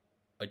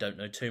 I don't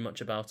know too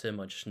much about him.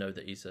 I just know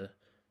that he's a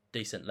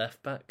decent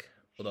left back,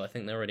 although I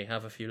think they already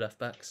have a few left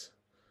backs.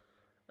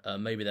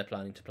 Maybe they're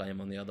planning to play him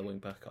on the other wing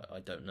back. I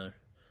don't know.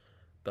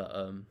 But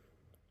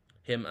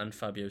him and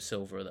Fabio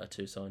Silva are their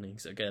two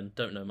signings. Again,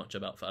 don't know much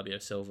about Fabio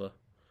Silva,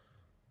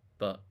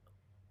 but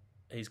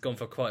he's gone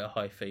for quite a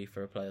high fee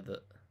for a player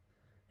that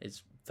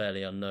is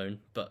fairly unknown,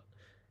 but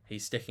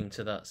he's sticking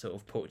to that sort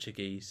of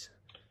Portuguese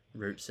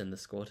roots in the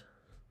squad.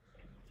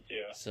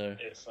 Yeah, so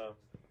it's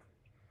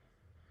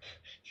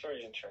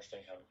very interesting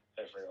how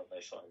everyone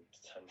they sign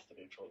tends to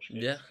be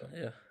Portuguese.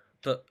 Yeah.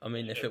 But I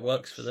mean, if it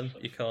works for them,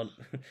 you can't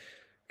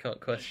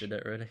question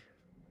it really.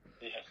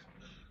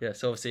 Yeah.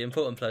 So obviously,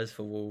 important players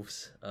for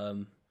Wolves.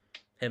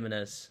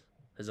 Jimenez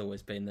has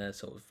always been their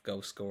sort of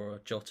goal scorer.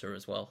 Jota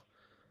as well.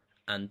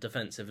 And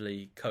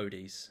defensively,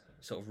 Cody's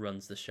sort of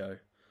runs the show,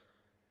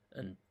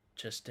 and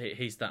just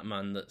he's that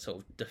man that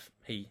sort of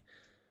he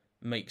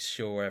makes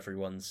sure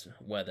everyone's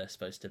where they're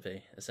supposed to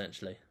be.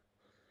 Essentially,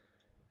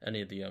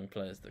 any of the young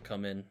players that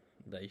come in,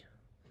 they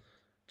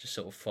just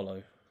sort of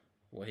follow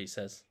what he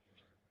says,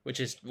 which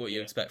is what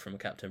you expect from a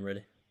captain,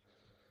 really.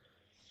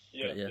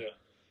 Yeah.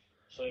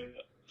 So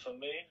for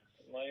me,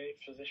 my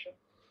eighth position,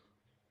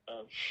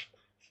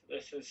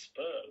 this is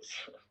Spurs.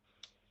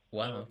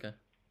 Wow. Okay.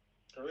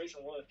 the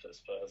reason why I put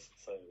Spurs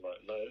so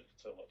low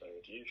to what they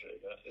would usually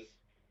get is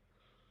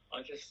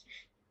I just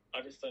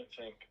don't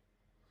think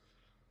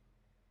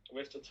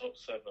with the top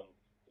 7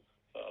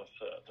 that I've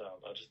put down,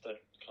 I just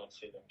can't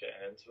see them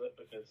getting into it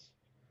because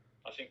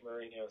I think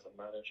Mourinho as a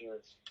manager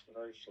is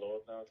very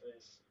flawed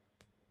nowadays.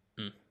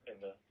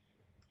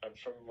 And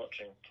from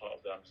watching part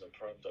of the Amazon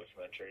Prime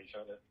documentary, you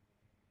kind of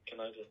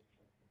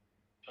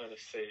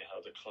see how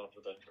the club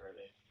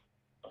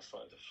are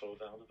starting to fall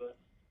down a bit.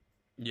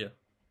 Yeah.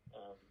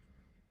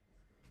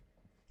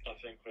 I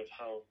think with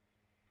how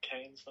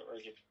Kane's not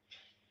really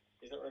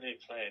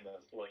playing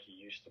as like he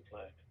used to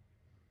play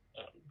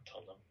at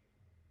Tottenham.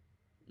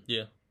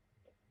 Yeah.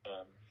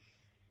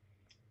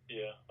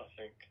 Yeah, I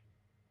think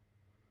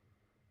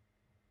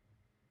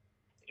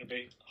it'd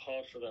be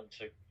hard for them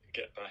to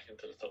get back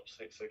into the top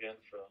 6 again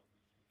for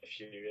a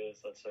few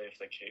years, I'd say, if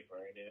they keep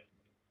Mourinho.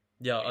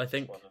 Yeah, I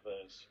think it's one of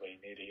those where you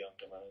need a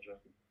younger manager.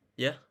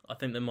 Yeah, I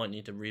think they might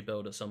need to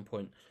rebuild at some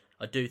point.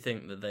 I do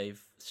think that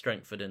they've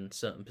strengthened in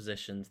certain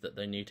positions that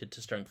they needed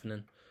to strengthen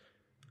in,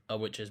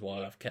 which is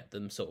why I've kept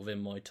them sort of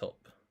in my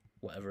top,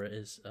 whatever it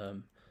is.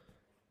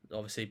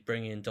 Obviously,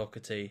 bringing in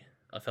Doherty,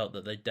 I felt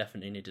that they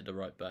definitely needed a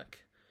right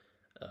back.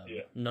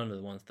 None of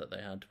the ones that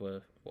they had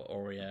were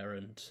Aurier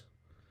and...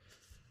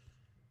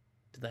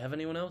 Did they have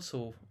anyone else,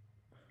 or...?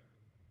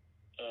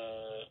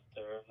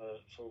 There were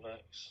other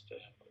fullbacks. They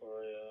have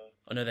Aurier.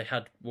 I know they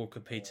had Walker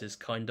Peters,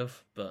 kind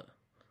of, but...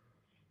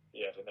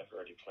 Yeah, they never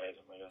really played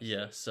him, I guess.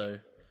 Yeah,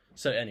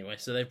 so anyway,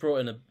 so they've brought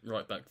in a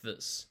right back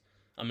that's...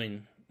 I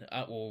mean,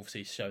 Wolves,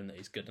 he's shown that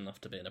he's good enough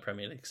to be in a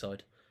Premier League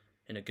side,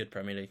 in a good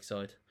Premier League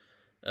side.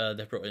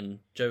 They've brought in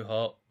Joe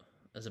Hart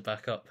as a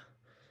backup.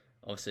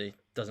 Obviously,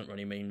 doesn't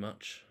really mean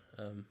much.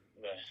 No.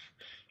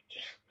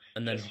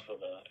 And then, just for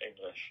the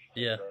English.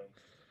 Yeah.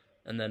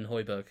 And then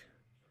Højbjerg.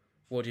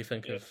 What do you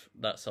think of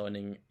that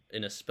signing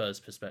in a Spurs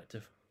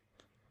perspective?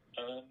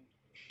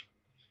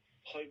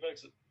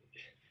 Højbjerg's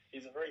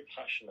he's a very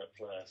passionate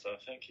player, so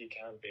I think he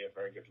can be a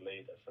very good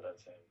leader for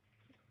that team.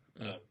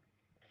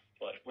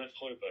 Like with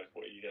Højbjerg,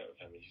 what you get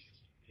with him,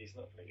 he's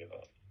not going to give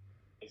up.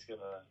 He's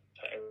going to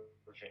put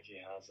everything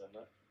he has in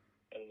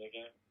the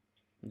game.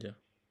 Yeah.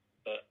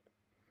 But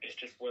it's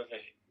just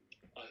whether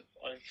I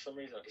for some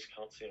reason I just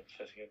can't see him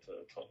fitting into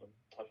the Tottenham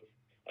type of.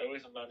 I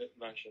always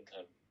imagined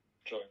him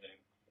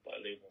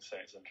leaving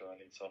Saints and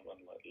joining someone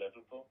like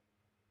Liverpool.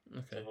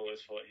 Okay. I've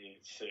always thought he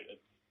suited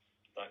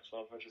that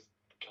club. I just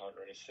can't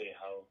really see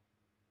how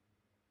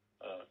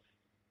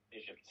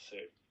he could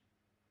suit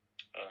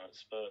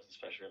Spurs,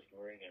 especially with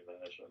Mourinho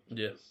manager.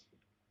 Yeah.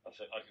 I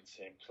think I can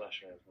see him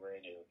clashing with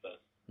Mourinho a bit.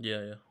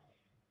 Yeah.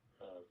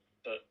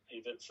 But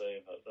he did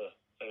say that the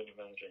only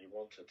manager he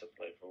wanted to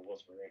play for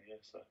was Mourinho,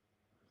 so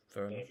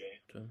fair enough.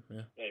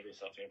 Maybe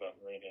something about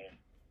Mourinho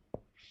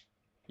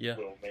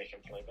will make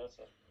him play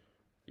better.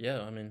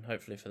 Yeah, I mean,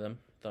 hopefully for them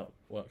that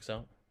works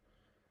out.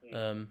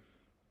 Yeah.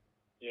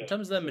 In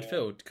terms of their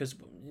midfield, because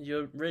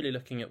you're really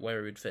looking at where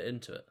he would fit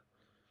into it.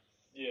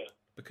 Yeah.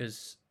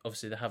 Because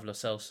obviously they have Lo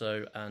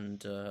Celso and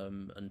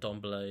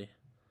Ndombele,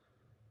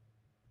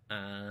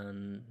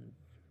 and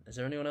is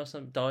there anyone else?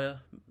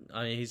 Dyer.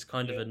 I mean, he's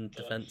kind of in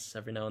defence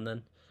every now and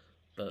then,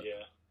 but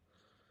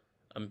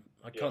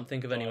I can't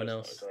think of anyone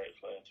else. Dyer's not a great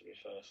player, to be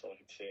fair, so I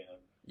can see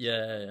him.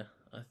 Yeah.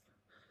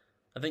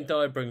 I think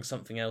Dyer brings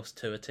something else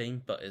to a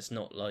team, but it's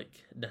not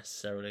like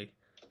necessarily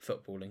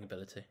footballing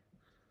ability.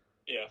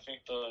 Yeah, I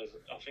think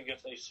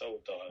if they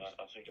sold Dyer,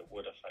 I think it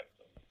would affect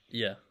them.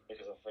 Yeah.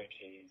 Because I think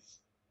he's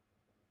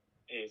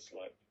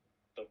like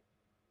the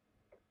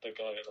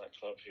guy at that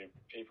club who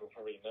people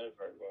probably know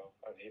very well,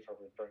 and he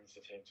probably brings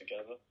the team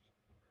together.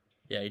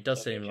 Yeah, he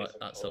does seem like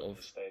that sort of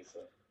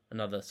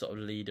another sort of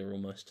leader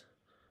almost.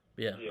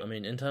 But yeah, I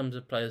mean, in terms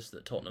of players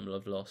that Tottenham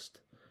have lost,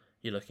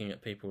 you're looking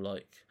at people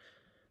like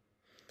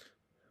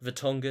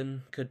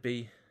Vertonghen could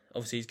be.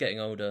 Obviously, he's getting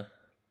older,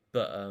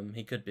 but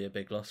he could be a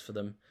big loss for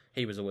them.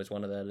 He was always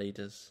one of their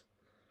leaders.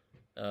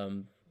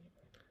 And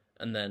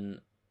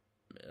then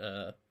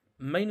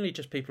mainly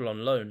just people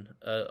on loan.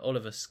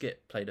 Oliver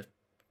Skipp played a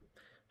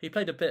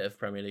bit of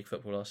Premier League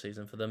football last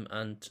season for them,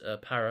 and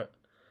Parrott,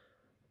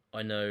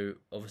 I know,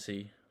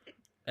 obviously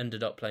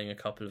ended up playing a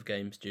couple of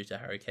games due to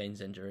Harry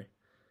Kane's injury,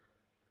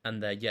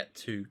 and they're yet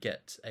to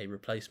get a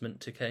replacement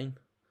to Kane.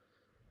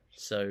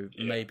 So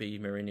maybe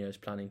Mourinho's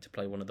planning to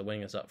play one of the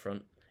wingers up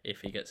front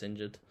if he gets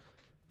injured.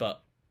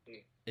 But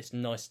it's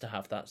nice to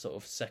have that sort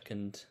of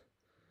second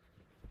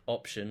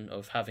option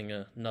of having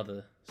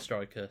another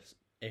striker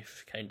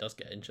if Kane does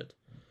get injured.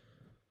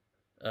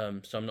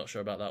 So I'm not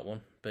sure about that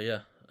one. But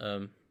yeah,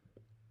 in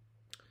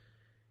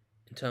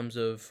terms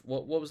of...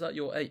 What was that,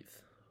 your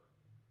 8th?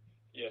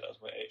 Yeah, that was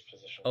my 8th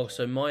position. Oh,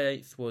 so my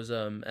 8th was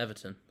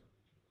Everton.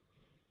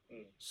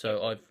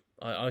 So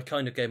I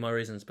kind of gave my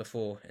reasons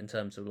before in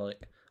terms of,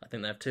 like, I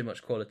think they have too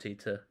much quality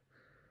to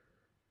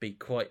be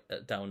quite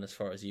down as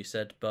far as you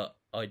said, but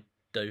I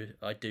do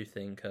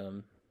think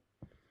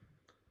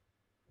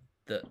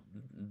that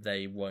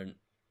they won't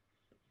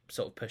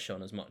sort of push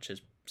on as much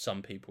as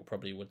some people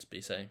probably would be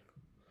saying.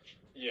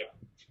 Yeah.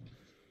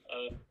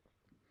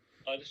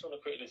 I just want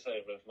to quickly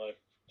say with my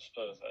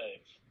Spurs at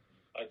 8th,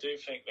 I do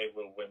think they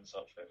will win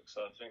something.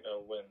 So I think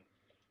they'll win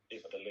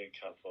either the League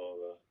Cup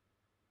or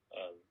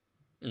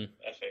the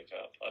FA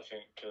Cup. I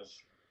think because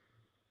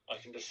I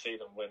can just see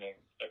them winning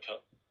a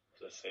cup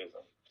this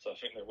season. So I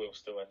think they will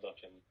still end up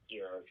in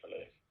Europa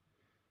League.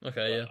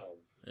 Okay,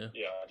 but,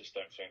 yeah, I just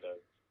don't think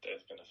they're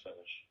going to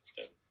finish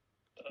in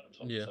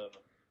top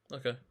 7.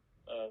 Okay.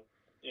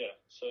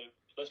 So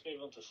let's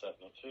move on to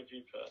 7th. Who have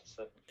you put at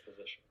 7th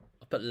position?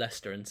 I put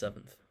Leicester in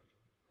 7th.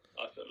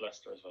 I put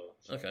Leicester as well.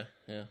 So. Okay,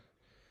 yeah.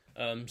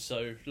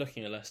 So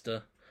looking at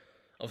Leicester,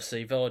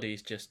 obviously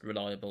Vardy's just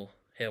reliable.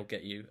 He'll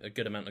get you a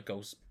good amount of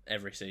goals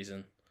every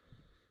season.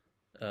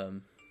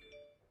 And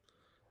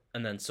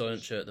then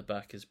Soyuncu at the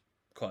back is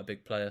quite a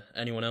big player.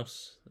 Anyone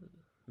else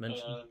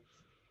mention?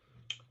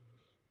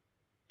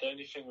 The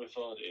only thing with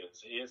Vardy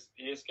is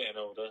he is getting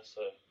older,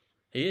 so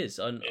he is.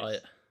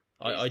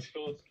 I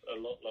scored a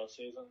lot last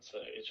season, so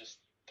it just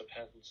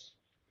depends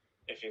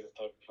if he's the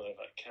type of player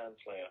that can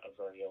play at a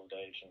very old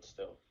age and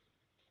still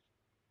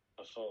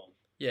perform.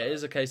 Yeah, it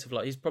is a case of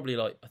he's probably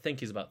I think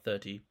he's about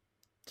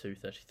 32,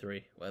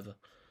 33, whatever,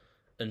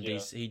 and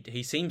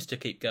he seems to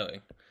keep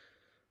going,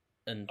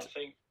 and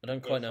I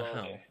don't quite know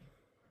how.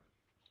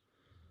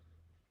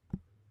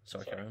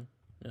 Sorry, Karen.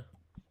 Yeah.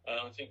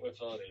 I think with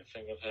Vardy, the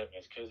thing with him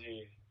is because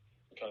he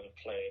kind of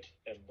played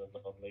in the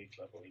non-league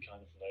level, he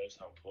kind of knows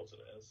how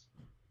important it is.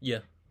 Yeah.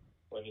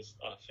 I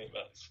think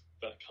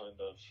that kind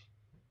of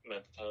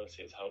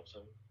mentality has helped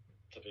him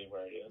to be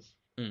where he is.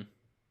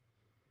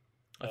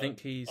 I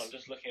think I'm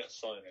just looking at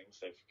signings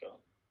they've got.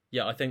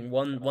 Yeah, I think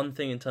one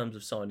thing in terms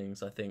of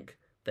signings, I think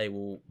they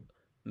will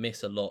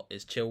miss a lot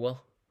is Chilwell.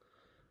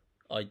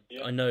 I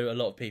know a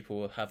lot of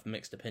people have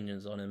mixed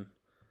opinions on him,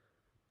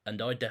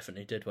 and I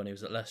definitely did when he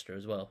was at Leicester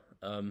as well.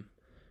 I'm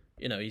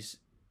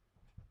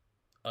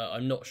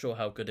not sure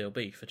how good he'll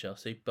be for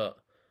Chelsea, but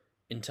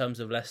in terms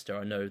of Leicester,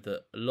 I know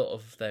that a lot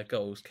of their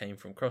goals came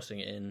from crossing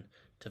it in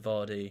to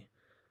Vardy,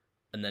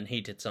 and then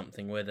he did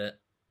something with it.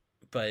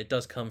 But it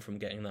does come from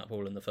getting that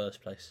ball in the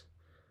first place.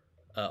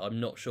 I'm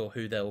not sure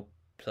who they'll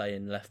play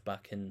in left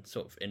back in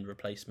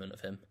replacement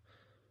of him,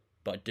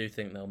 but I do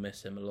think they'll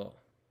miss him a lot.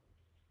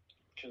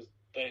 Because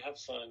they have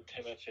signed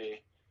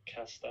Timothy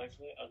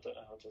Castagna. I don't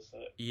know how to say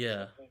it.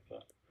 Yeah.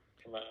 But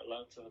from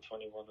Atlanta for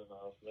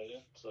 $21.5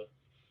 million. So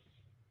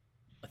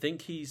I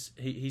think he's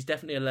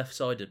definitely a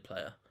left-sided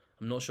player.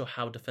 I'm not sure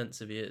how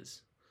defensive he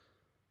is,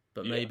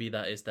 but maybe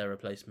that is their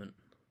replacement.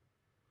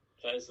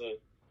 I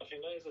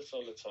think that is a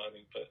solid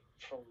signing, but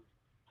from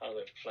how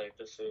they've played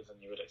this season,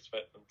 you would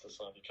expect them to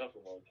sign a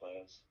couple more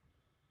players.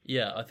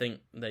 Yeah, I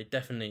think they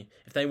definitely,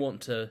 if they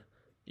want to,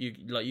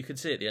 you could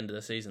see at the end of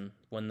the season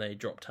when they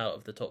dropped out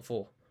of the top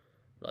 4,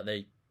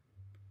 they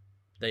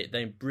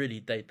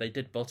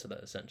did bottle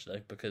it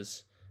essentially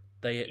because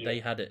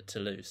they had it to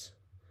lose.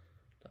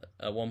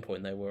 At one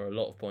point, they were a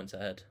lot of points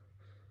ahead,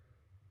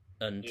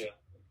 and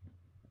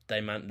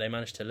they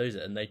managed to lose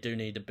it, and they do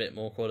need a bit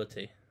more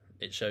quality.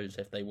 It shows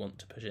if they want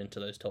to push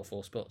into those top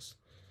 4 spots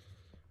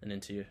and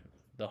into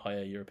the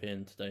higher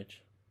European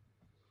stage.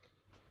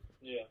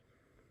 Yeah.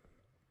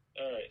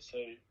 Alright, so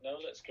now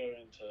let's go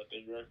into the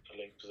Europa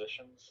League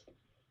positions,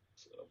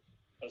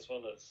 as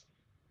well as,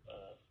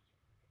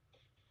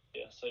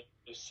 so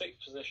the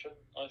 6th position,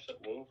 I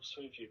put Wolves.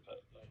 Who have you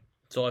put, though?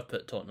 So I've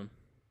put Tottenham.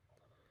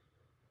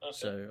 Okay.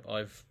 So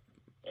I've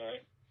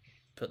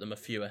put them a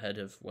few ahead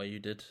of where you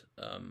did.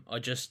 I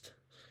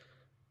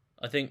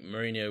think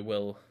Mourinho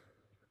will...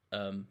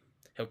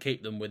 he'll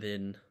keep them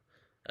within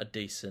a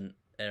decent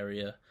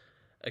area.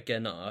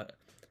 Again,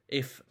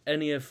 if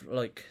any of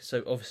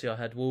so obviously I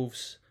had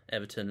Wolves,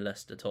 Everton,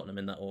 Leicester, Tottenham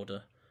in that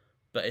order,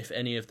 but if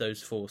any of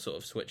those 4 sort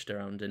of switched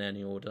around in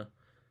any order,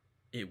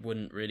 it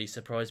wouldn't really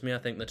surprise me. I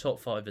think the top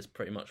 5 is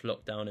pretty much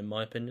locked down in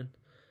my opinion,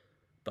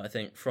 but I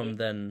think from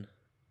then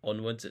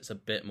onwards it's a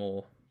bit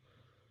more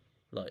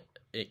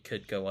it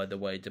could go either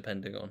way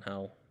depending on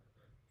how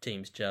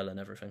teams gel and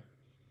everything.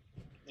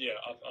 Yeah,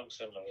 I'm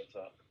similar with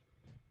that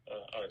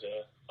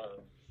idea.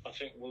 I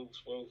think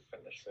Wolves will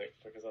finish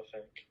 6th because I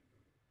think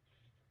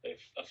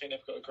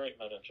they've got a great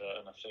manager,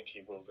 and I think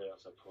he will be able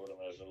to pull them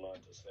over the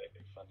line to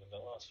 6th. And in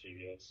the last few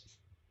years,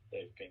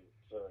 they've been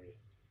very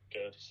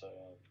good. So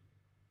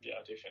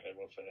I do think they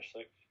will finish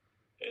 6th.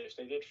 If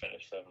they did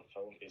finish 7th, I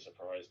wouldn't be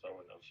surprised. I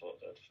wouldn't have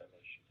thought they'd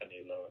finish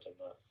any lower than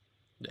that.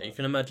 Yeah, you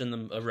can imagine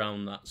them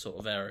around that sort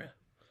of area.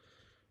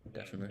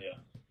 Definitely.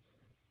 Yeah.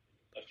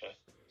 Okay.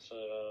 So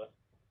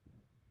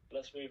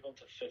let's move on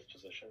to 5th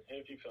position. Who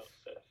have you got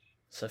 5th?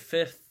 So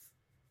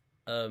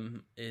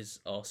 5th is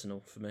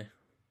Arsenal for me.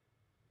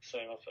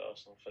 Same, I put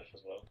Arsenal 5th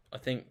as well. I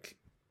think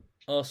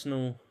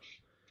Arsenal,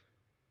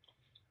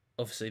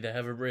 obviously they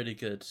have a really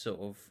good sort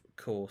of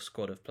core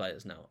squad of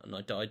players now, and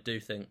I do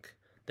think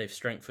they've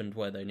strengthened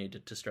where they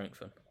needed to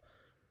strengthen,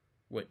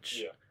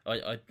 which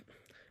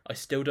I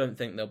still don't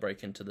think they'll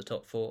break into the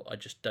top 4. I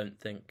just don't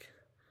think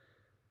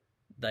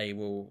they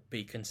will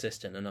be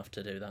consistent enough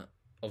to do that.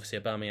 Obviously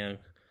Aubameyang,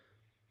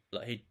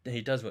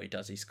 he does what he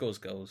does, he scores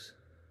goals,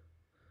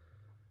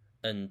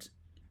 and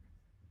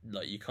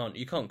like you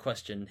can't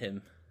question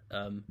him.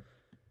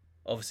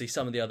 Obviously,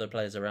 some of the other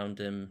players around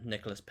him,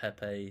 Nicolas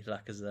Pepe,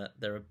 Lacazette,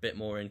 they're a bit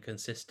more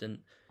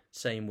inconsistent.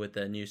 Same with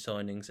their new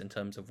signings in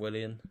terms of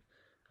Willian.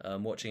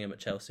 Watching him at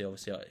Chelsea,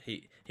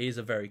 obviously, he is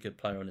a very good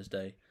player on his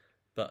day,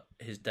 but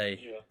his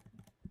day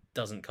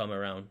doesn't come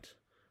around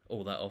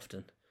all that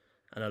often,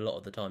 and a lot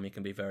of the time he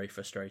can be very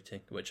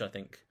frustrating, which I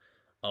think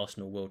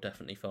Arsenal will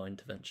definitely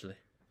find eventually.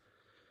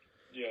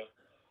 Yeah.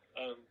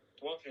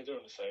 One thing I do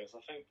want to say is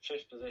I think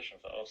 5th position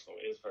for Arsenal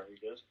is very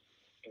good,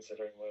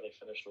 considering where they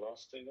finished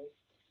last season.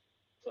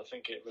 So I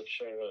think it would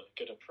show a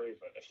good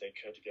improvement if they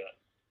could get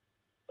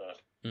that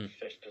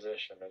 5th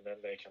position, and then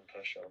they can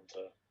push on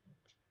to,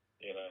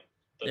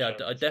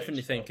 I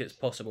definitely think it's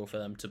possible for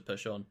them to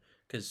push on,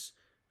 because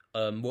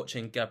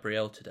watching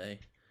Gabriel today,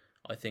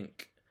 I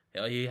think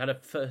he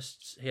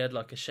had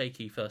like a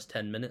shaky first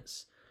 10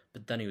 minutes,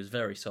 but then he was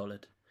very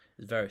solid.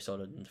 He was very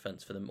solid in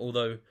defence for them,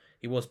 although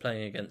he was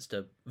playing against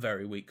a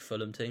very weak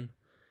Fulham team.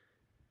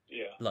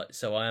 Yeah.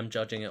 So I am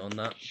judging it on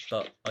that,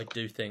 but I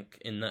do think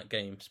in that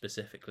game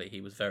specifically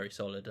he was very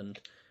solid, and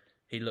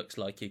he looks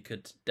like he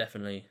could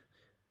definitely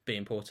be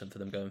important for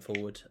them going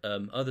forward.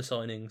 Other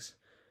signings,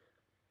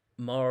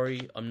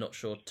 Mari, I'm not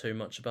sure too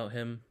much about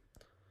him,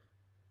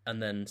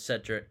 and then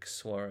Cedric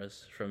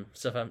Suarez from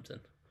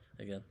Southampton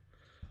again.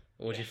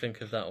 What do you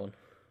think of that one?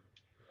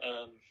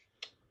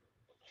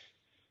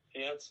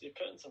 He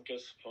put in some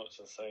good points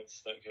in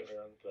Saints, don't get me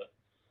wrong, but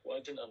what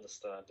I didn't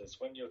understand is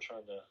when they're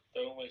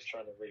always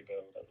trying to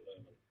rebuild at the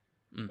moment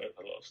with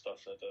a lot of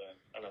stuff they're doing,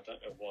 and I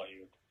don't know why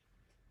you would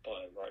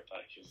buy a right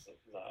back who's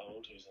that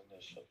old, who's in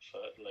his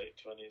late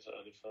 20s,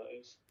 early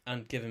 30s.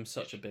 And give him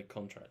such a big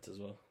contract as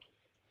well.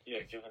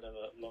 Yeah, giving him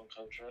a long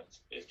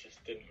contract, it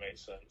just didn't make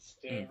sense.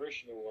 The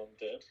original one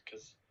did,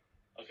 because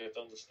I could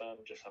understand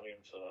just having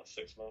him for that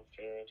 6-month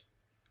period.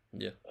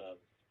 Yeah.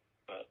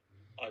 But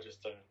I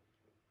just don't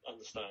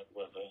understand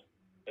whether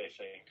they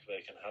think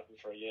they can have him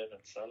for a year and then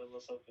sell him or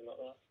something like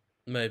that.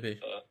 Maybe.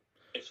 But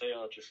if they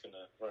are just going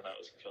to run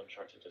out as a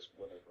contract, it just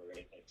wouldn't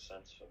really make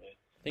sense for me.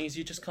 Thing is,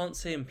 you just can't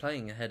see him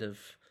playing ahead of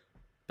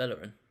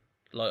Bellerin.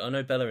 Like, I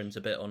know Bellerin's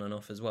a bit on and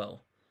off as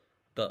well,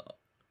 but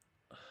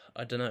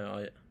I don't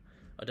know.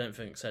 I don't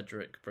think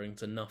Cedric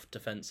brings enough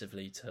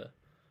defensively to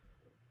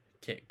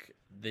kick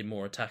the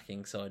more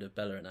attacking side of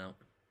Bellerin out.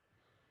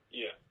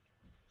 Yeah.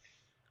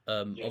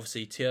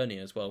 Obviously, Tierney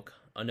as well.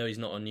 I know he's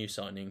not a new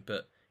signing,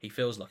 but he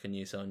feels like a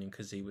new signing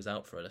because he was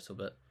out for a little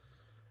bit.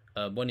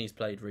 When he's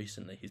played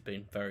recently, he's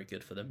been very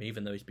good for them,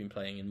 even though he's been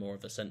playing in more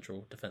of a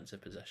central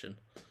defensive position.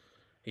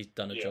 He's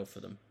done a job for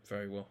them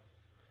very well.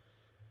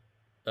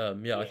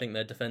 I think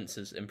their defence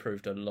has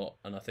improved a lot,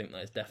 and I think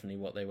that is definitely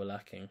what they were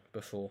lacking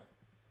before.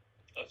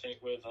 I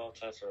think with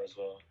Arteta as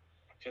well,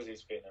 because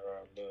he's been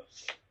around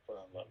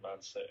like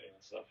Man City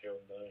and stuff, he'll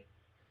know.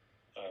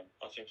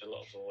 I think a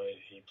lot of the way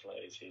he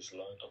plays, he's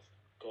learned off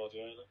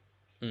Guardiola.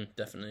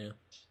 Definitely, yeah.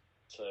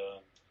 So,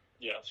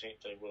 I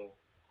think they will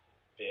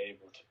be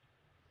able to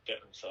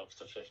get themselves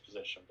to 5th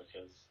position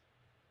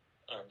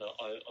and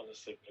I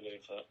honestly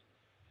believe that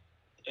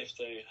if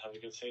they have a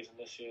good season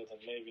this year, then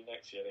maybe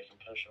next year they can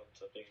push on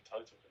to being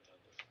title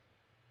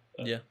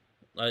contenders.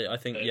 I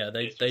think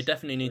they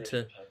definitely need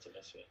to.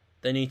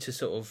 They need to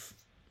sort of.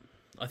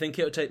 I think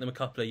it'll take them a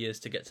couple of years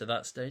to get to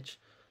that stage,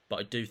 but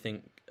I do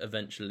think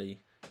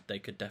eventually they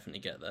could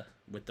definitely get there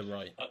with the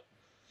right.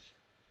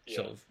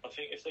 Sort of. I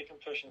think if they can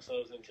push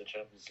themselves into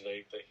Champions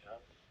League, they can.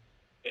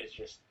 It's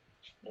just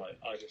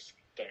I just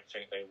don't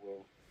think they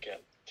will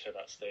get to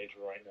that stage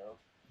right now.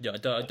 Yeah,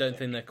 I don't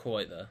think they're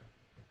quite there.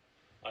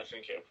 I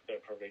think they'll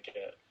probably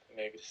get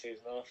maybe the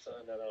season after,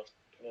 and then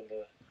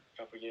the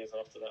couple of years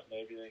after that,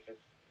 maybe they could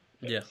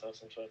get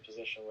themselves into a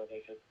position where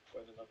they could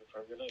win another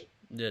Premier League.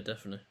 Yeah,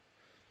 definitely.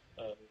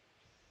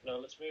 Now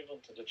let's move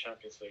on to the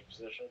Champions League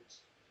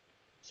positions.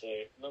 So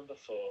number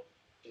 4,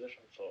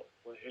 position 4.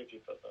 Who do you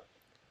put there?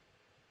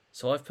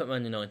 So I've put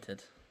Man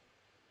United.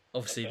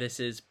 Obviously, this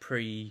is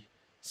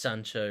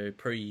pre-Sancho,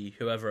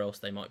 pre-whoever else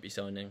they might be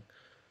signing.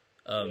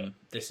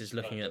 This is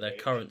looking at their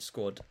current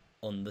squad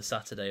on the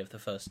Saturday of the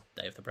first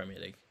day of the Premier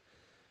League.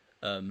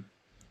 Who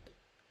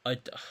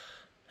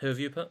have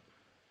you put?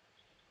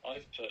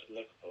 I've put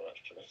Liverpool,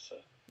 actually. So.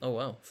 Oh,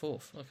 wow.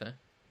 4th. Okay.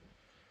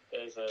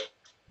 There's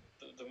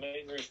the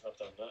main reason I've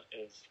done that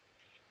is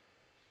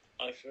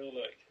I feel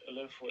like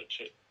Liverpool,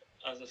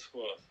 as a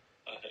squad,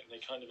 I think they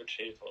kind of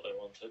achieved what they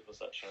wanted,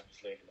 was that Champions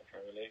League and the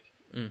Premier League.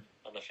 And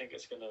I think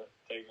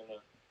they're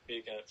gonna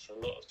be against a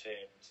lot of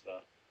teams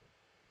that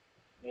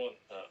want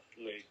that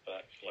league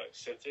back, like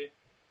City.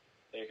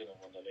 They're gonna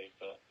want the league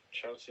back.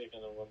 Chelsea are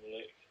gonna want the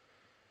league,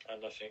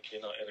 and I think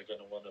United are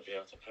gonna want to be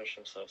able to push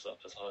themselves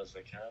up as high as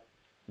they can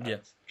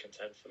and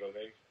contend for the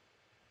league.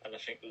 And I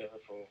think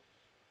Liverpool,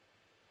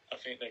 I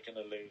think they're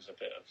gonna lose a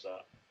bit of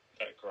that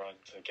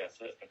grind to get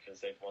it because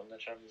they've won the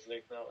Champions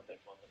League now and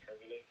they've won the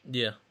Premier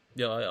League.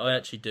 I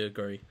actually do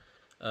agree.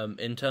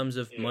 In terms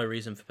of my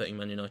reason for putting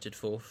Man United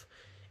 4th,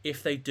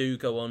 if they do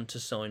go on to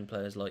sign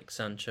players like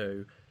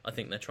Sancho, I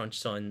think they're trying to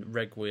sign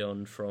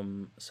Reguilon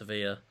from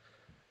Sevilla,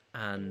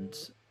 and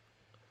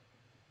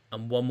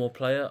and one more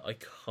player. I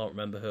can't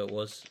remember who it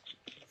was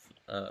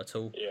at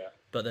all. Yeah.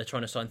 But they're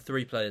trying to sign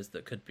 3 players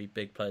that could be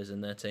big players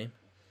in their team,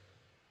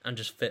 and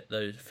just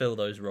fill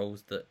those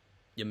roles that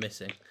you're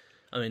missing.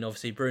 I mean,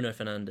 obviously Bruno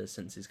Fernandes,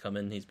 since he's come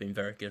in, he's been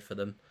very good for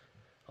them.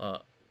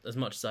 As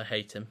much as I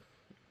hate him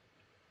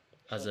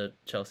as a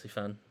Chelsea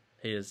fan,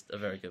 he is a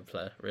very good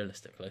player,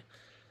 realistically.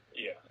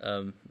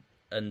 Yeah.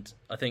 And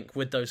I think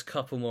with those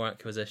couple more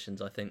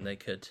acquisitions, I think they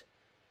could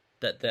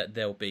that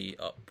they'll be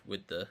up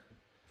with the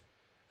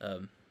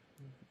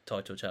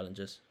title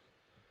challenges.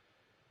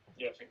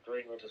 Yeah, I think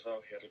Greenwood as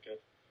well. He had a good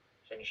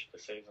finish of the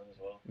season as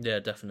well. Yeah,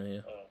 definitely.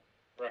 Yeah.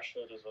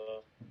 Rashford as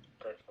well.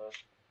 Great player.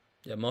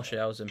 Yeah,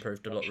 Martial's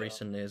improved a lot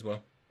recently as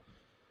well.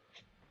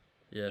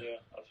 Yeah.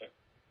 Yeah, I think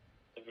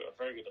they've got a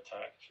very good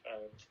attack,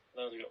 and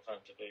now they've got Van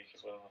de Beek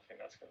as well. I think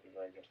that's going to be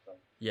very good for them.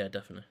 Yeah,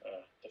 definitely.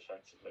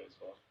 Defensively as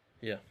well.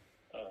 Yeah.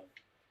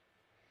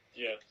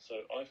 Yeah, so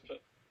I've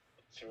put.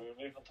 So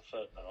we move on to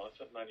third now. I've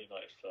put Man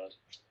United third.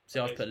 See,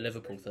 I've put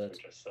Liverpool third.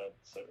 We just said,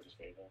 so we'll just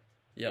move on.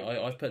 Yeah,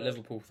 I've put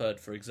Liverpool third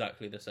for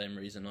exactly the same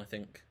reason. I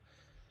think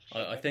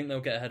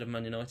they'll get ahead of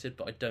Man United,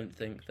 but I don't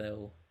think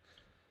they'll.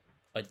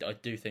 I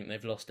do think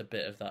they've lost a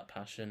bit of that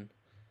passion.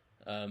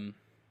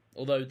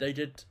 Although they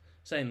did,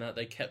 saying that,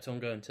 they kept on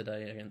going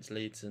today against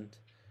Leeds, and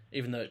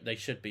even though they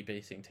should be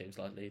beating teams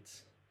like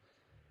Leeds,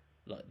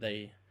 like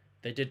they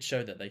did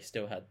show that they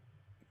still had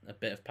a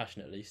bit of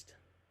passion at least.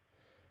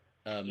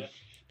 Yeah.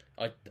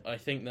 I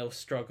think they'll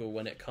struggle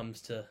when it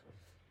comes to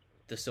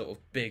the sort of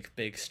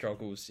big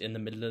struggles in the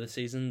middle of the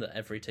season that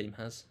every team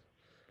has.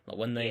 Like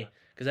when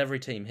because every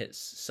team hits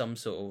some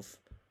sort of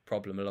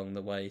problem along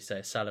the way, say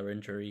a Salah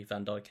injury,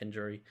 Van Dijk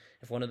injury.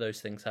 If one of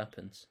those things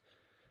happens,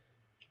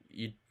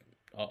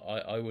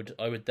 I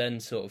would then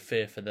sort of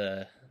fear for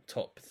their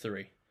top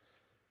 3,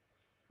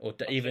 or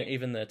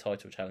even their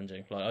title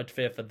challenging. Like I'd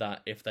fear for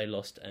that if they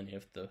lost any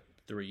of the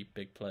 3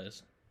 big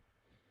players.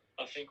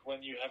 I think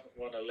when you haven't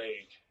won a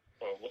league,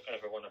 or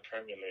ever won a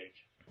Premier League,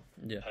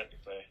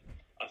 technically,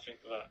 I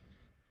think that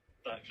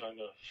kind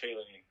of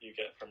feeling you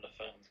get from the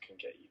fans can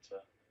get you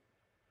to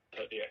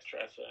put the extra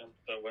effort in.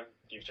 But when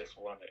you've just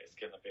won it, it's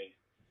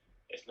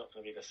not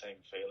going to be the same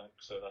feeling.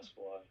 So that's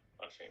why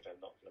I think they're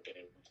not going to be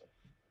able to.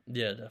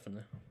 Yeah,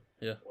 definitely.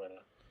 Yeah. Win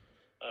it.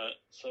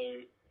 So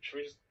should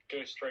we just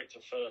go straight to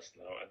first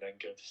now and then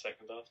go to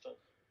second after?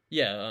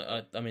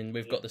 Yeah, I mean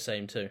we've got the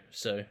same too.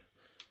 So.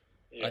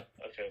 Yeah.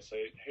 Okay. So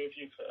who have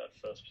you put at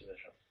first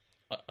position?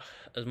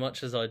 As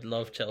much as I'd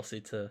love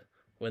Chelsea to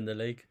win the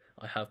league,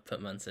 I have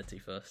put Man City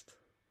first.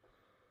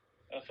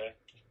 Okay.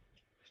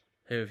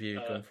 Who have you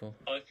gone for?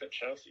 I put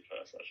Chelsea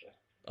first, actually.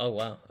 Oh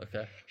wow!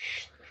 Okay.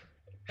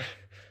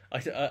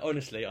 I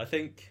honestly, I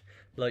think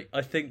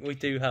we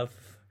do have.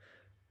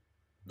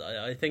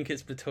 I think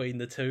it's between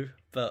the two,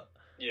 but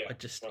yeah,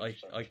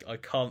 I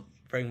can't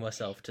bring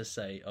myself to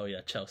say, oh yeah,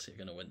 Chelsea are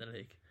going to win the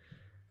league,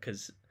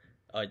 because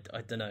I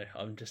don't know.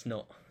 I'm just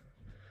not.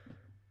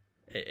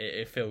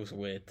 It feels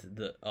weird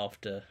that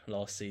after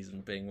last season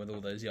being with all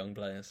those young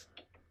players.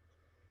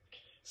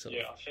 I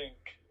think.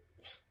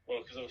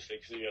 Well, because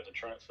you had the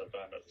transfer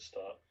ban at the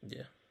start.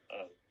 Yeah.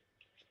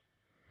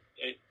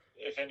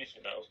 If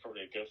anything, that was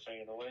probably a good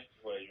thing in a way,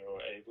 where you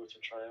were able to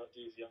try out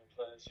these young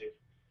players.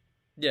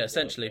 Yeah,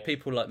 essentially,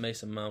 people like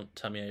Mason Mount,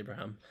 Tammy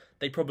Abraham,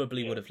 they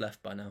probably would have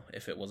left by now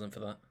if it wasn't for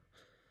that.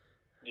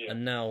 Yeah.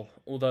 And now,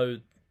 although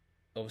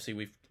obviously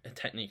we've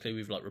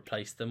like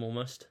replaced them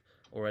almost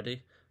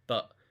already,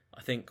 but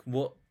I think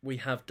what we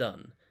have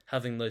done,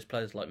 having those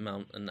players like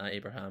Mount and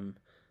Abraham,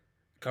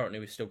 currently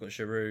we've still got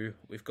Giroud,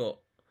 we've got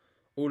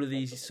all of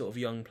these sort of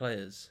young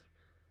players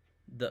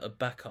that are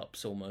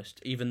backups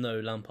almost, even though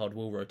Lampard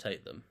will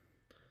rotate them.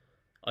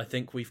 I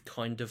think we've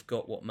kind of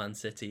got what Man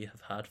City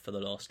have had for the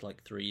last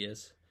 3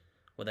 years,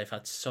 where they've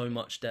had so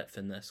much depth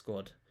in their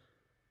squad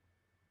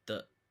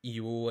that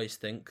you always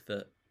think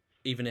that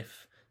even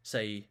if,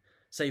 say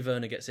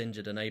Werner gets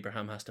injured and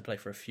Abraham has to play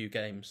for a few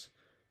games,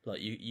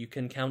 you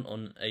can count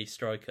on a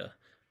striker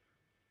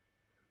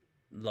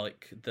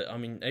like that. I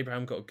mean,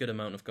 Abraham got a good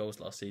amount of goals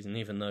last season,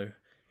 even though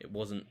it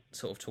wasn't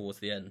sort of towards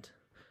the end.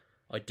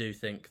 I do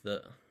think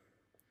that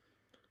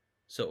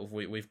sort of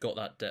we've got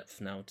that depth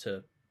now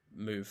to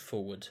move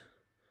forward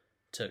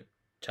to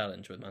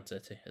challenge with Man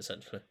City,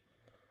 essentially.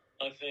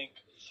 I think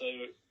so.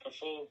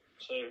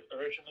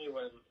 Originally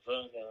when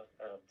Werner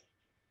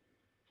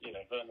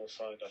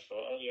signed, I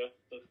thought,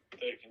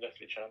 they can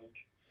definitely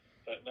challenge.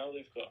 But now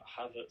they've got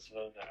Havertz,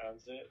 Werner, and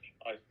Zic.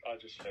 I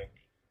just think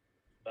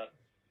that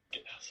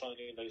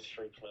signing those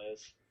 3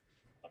 players,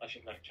 I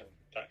think that can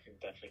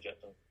definitely get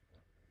them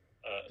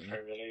the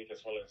Premier League,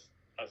 as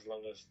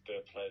long as the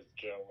players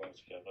gel well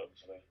together.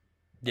 Obviously.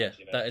 Yeah,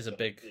 that is a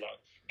big.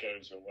 Luck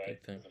goes your way.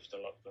 Thing. If the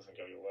luck doesn't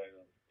go your way,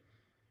 then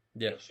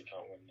you obviously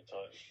can't win the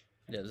title.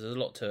 Yeah, there's a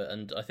lot to it,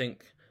 and I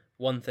think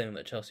one thing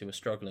that Chelsea was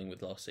struggling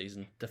with last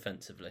season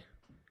defensively,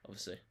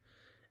 obviously,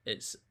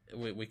 it's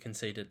we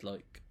conceded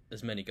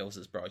as many goals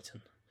as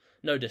Brighton.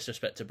 No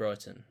disrespect to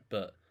Brighton,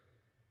 but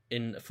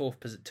in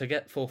to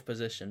get 4th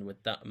position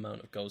with that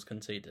amount of goals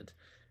conceded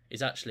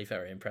is actually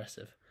very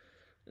impressive,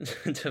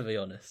 to be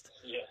honest.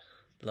 Yeah.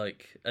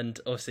 And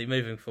obviously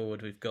moving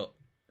forward,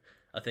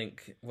 I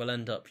think we'll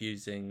end up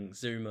using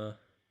Zuma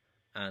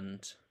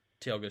and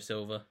Thiago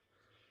Silva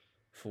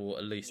for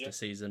at least a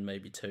season,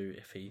 maybe 2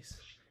 if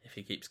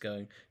he keeps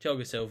going.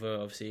 Thiago Silva,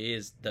 obviously, he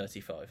is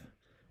 35.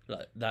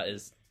 That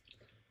is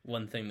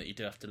one thing that you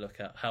do have to look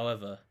at.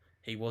 However,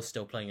 he was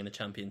still playing in a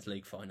Champions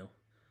League final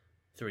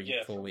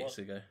 4 weeks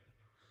ago.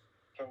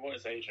 From what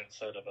his agent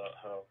said about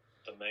how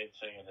the main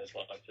thing in his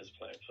life is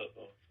playing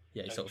football.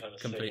 Yeah, he's sort of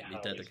completely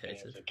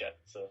dedicated to get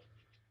to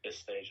this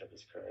stage of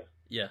his career.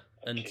 Yeah,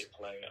 and keep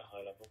playing at a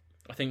high level.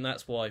 I think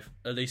that's why,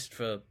 at least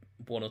for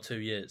 1 or 2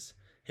 years,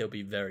 he'll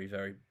be very,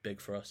 very big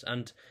for us.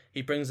 And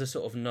he brings a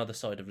sort of another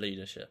side of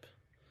leadership.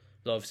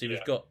 Obviously,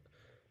 we've got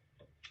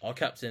our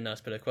captain,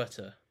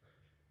 Azpilicueta,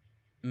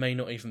 may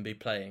not even be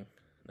playing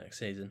next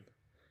season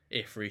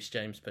if Reece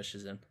James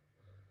pushes in.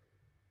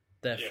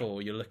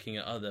 Therefore, you're looking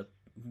at other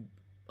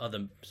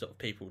sort of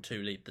people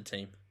to lead the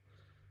team.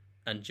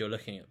 And you're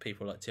looking at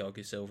people like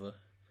Thiago Silva,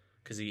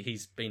 because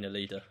he's been a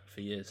leader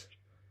for years.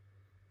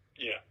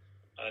 Yeah,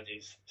 and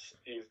he's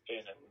been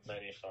in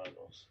many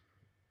finals.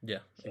 Yeah,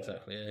 so,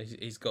 exactly. Yeah.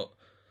 He's brought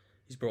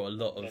a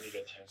lot of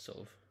sort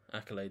of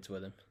accolades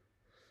with him.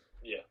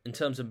 Yeah. In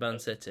terms of Man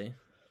City,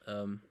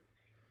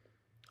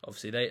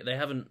 obviously they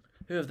haven't.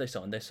 Who have they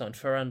signed? They signed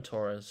Ferran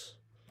Torres,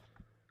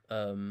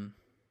 and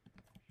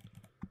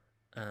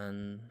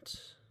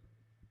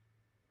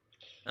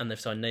they've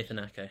signed Nathan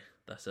Ake.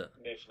 That's it.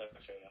 Nathan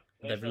Ake,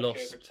 yeah. They've Nathan lost.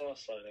 Ake is a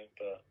class signing,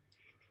 but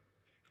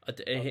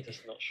I'm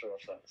just not sure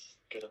if that's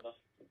good enough.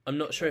 I'm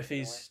not sure if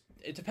he's.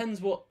 It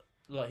depends what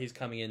he's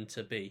coming in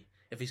to be.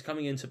 If he's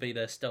coming in to be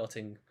their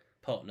starting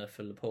partner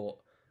for Laporte,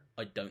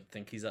 I don't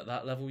think he's at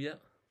that level yet.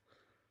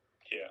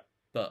 Yeah.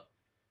 But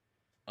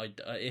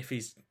if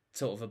he's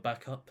sort of a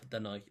backup,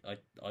 then I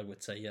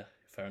would say yeah,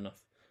 fair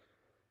enough.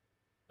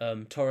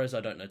 Torres,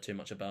 I don't know too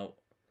much about.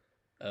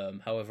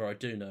 However, I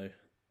do know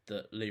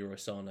that Leroy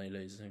Sané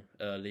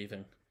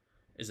leaving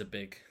is a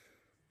big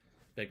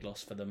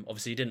loss for them.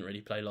 Obviously, he didn't really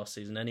play last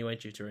season anyway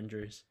due to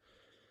injuries,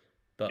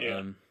 but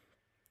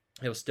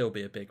he'll still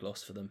be a big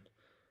loss for them.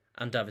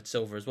 And David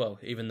Silva as well,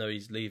 even though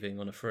he's leaving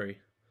on a free.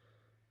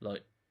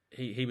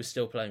 He was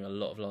still playing a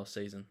lot of last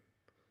season,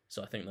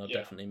 so I think they'll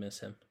definitely miss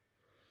him.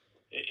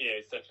 Yeah,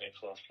 he's definitely a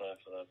class player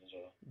for them as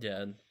well.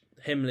 Yeah, and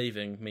him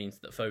leaving means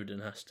that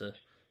Foden has to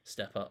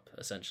step up,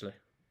 essentially.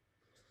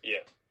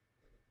 Yeah.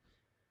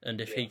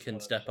 And if he can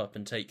step up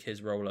and take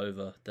his role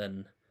over,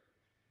 then,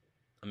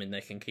 I mean,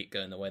 they can keep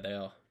going the way they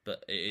are.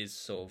 But it is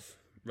sort of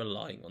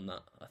relying on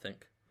that, I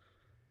think.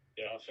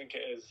 Yeah, I think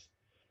it is.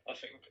 I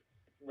think,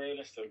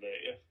 realistically,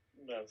 if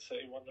Man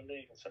City won the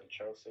league instead of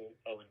Chelsea,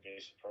 I wouldn't be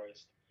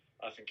surprised.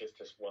 I think it's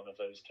just one of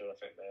those two. I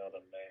think they are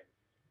the main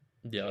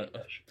team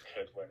that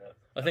could win it.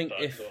 I think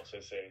I could also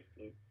see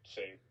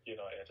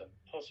United and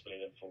possibly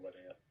Liverpool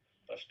winning it.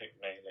 I think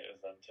mainly it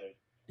is them two.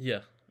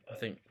 Yeah, I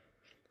think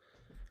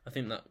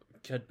that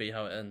could be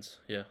how it ends.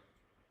 Yeah.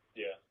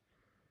 Yeah.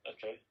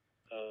 Okay.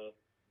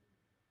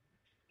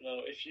 Now,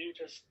 if you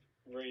just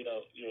read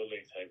out your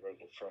league table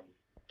from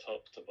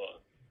top to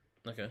bottom.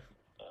 Okay.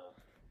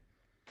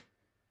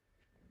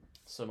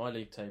 So my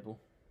league table.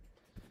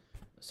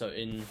 So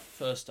in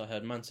first I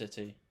had Man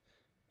City,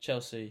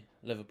 Chelsea,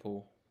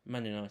 Liverpool,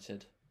 Man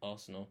United,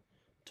 Arsenal,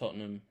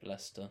 Tottenham,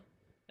 Leicester,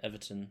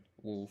 Everton,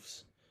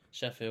 Wolves,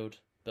 Sheffield,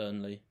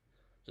 Burnley,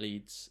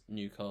 Leeds,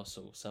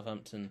 Newcastle,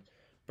 Southampton,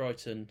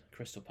 Brighton,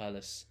 Crystal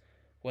Palace,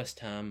 West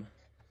Ham,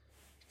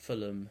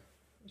 Fulham,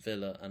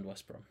 Villa and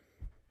West Brom.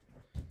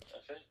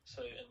 Okay,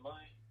 so in my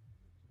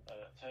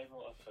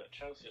table I've put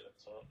Chelsea at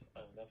the top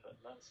and then I've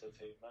put Man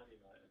City, Man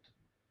United,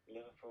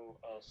 Liverpool,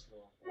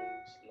 Arsenal,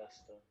 Wolves,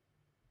 Leicester,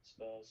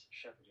 Spurs,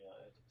 Sheffield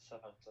United,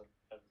 Southampton,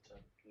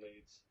 Everton,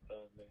 Leeds,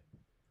 Burnley,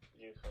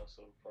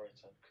 Newcastle,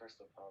 Brighton,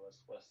 Crystal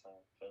Palace, West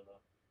Ham, Villa,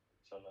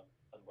 Fulham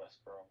and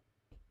West Brom.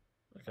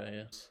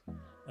 Okay, yes.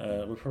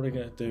 We're probably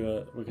going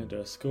to do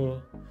a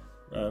score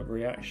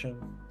reaction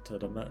to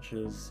the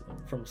matches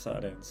from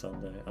Saturday and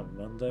Sunday and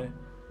Monday,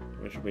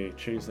 which will be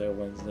Tuesday or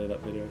Wednesday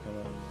that video come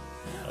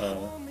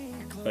out.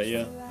 But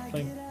yeah,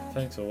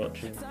 thanks for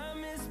watching.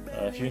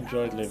 If you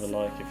enjoyed, leave a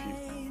like.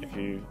 If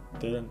you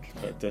didn't,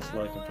 put a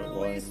dislike and put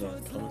why in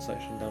the comment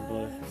section down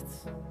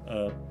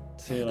below.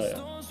 See you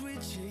later.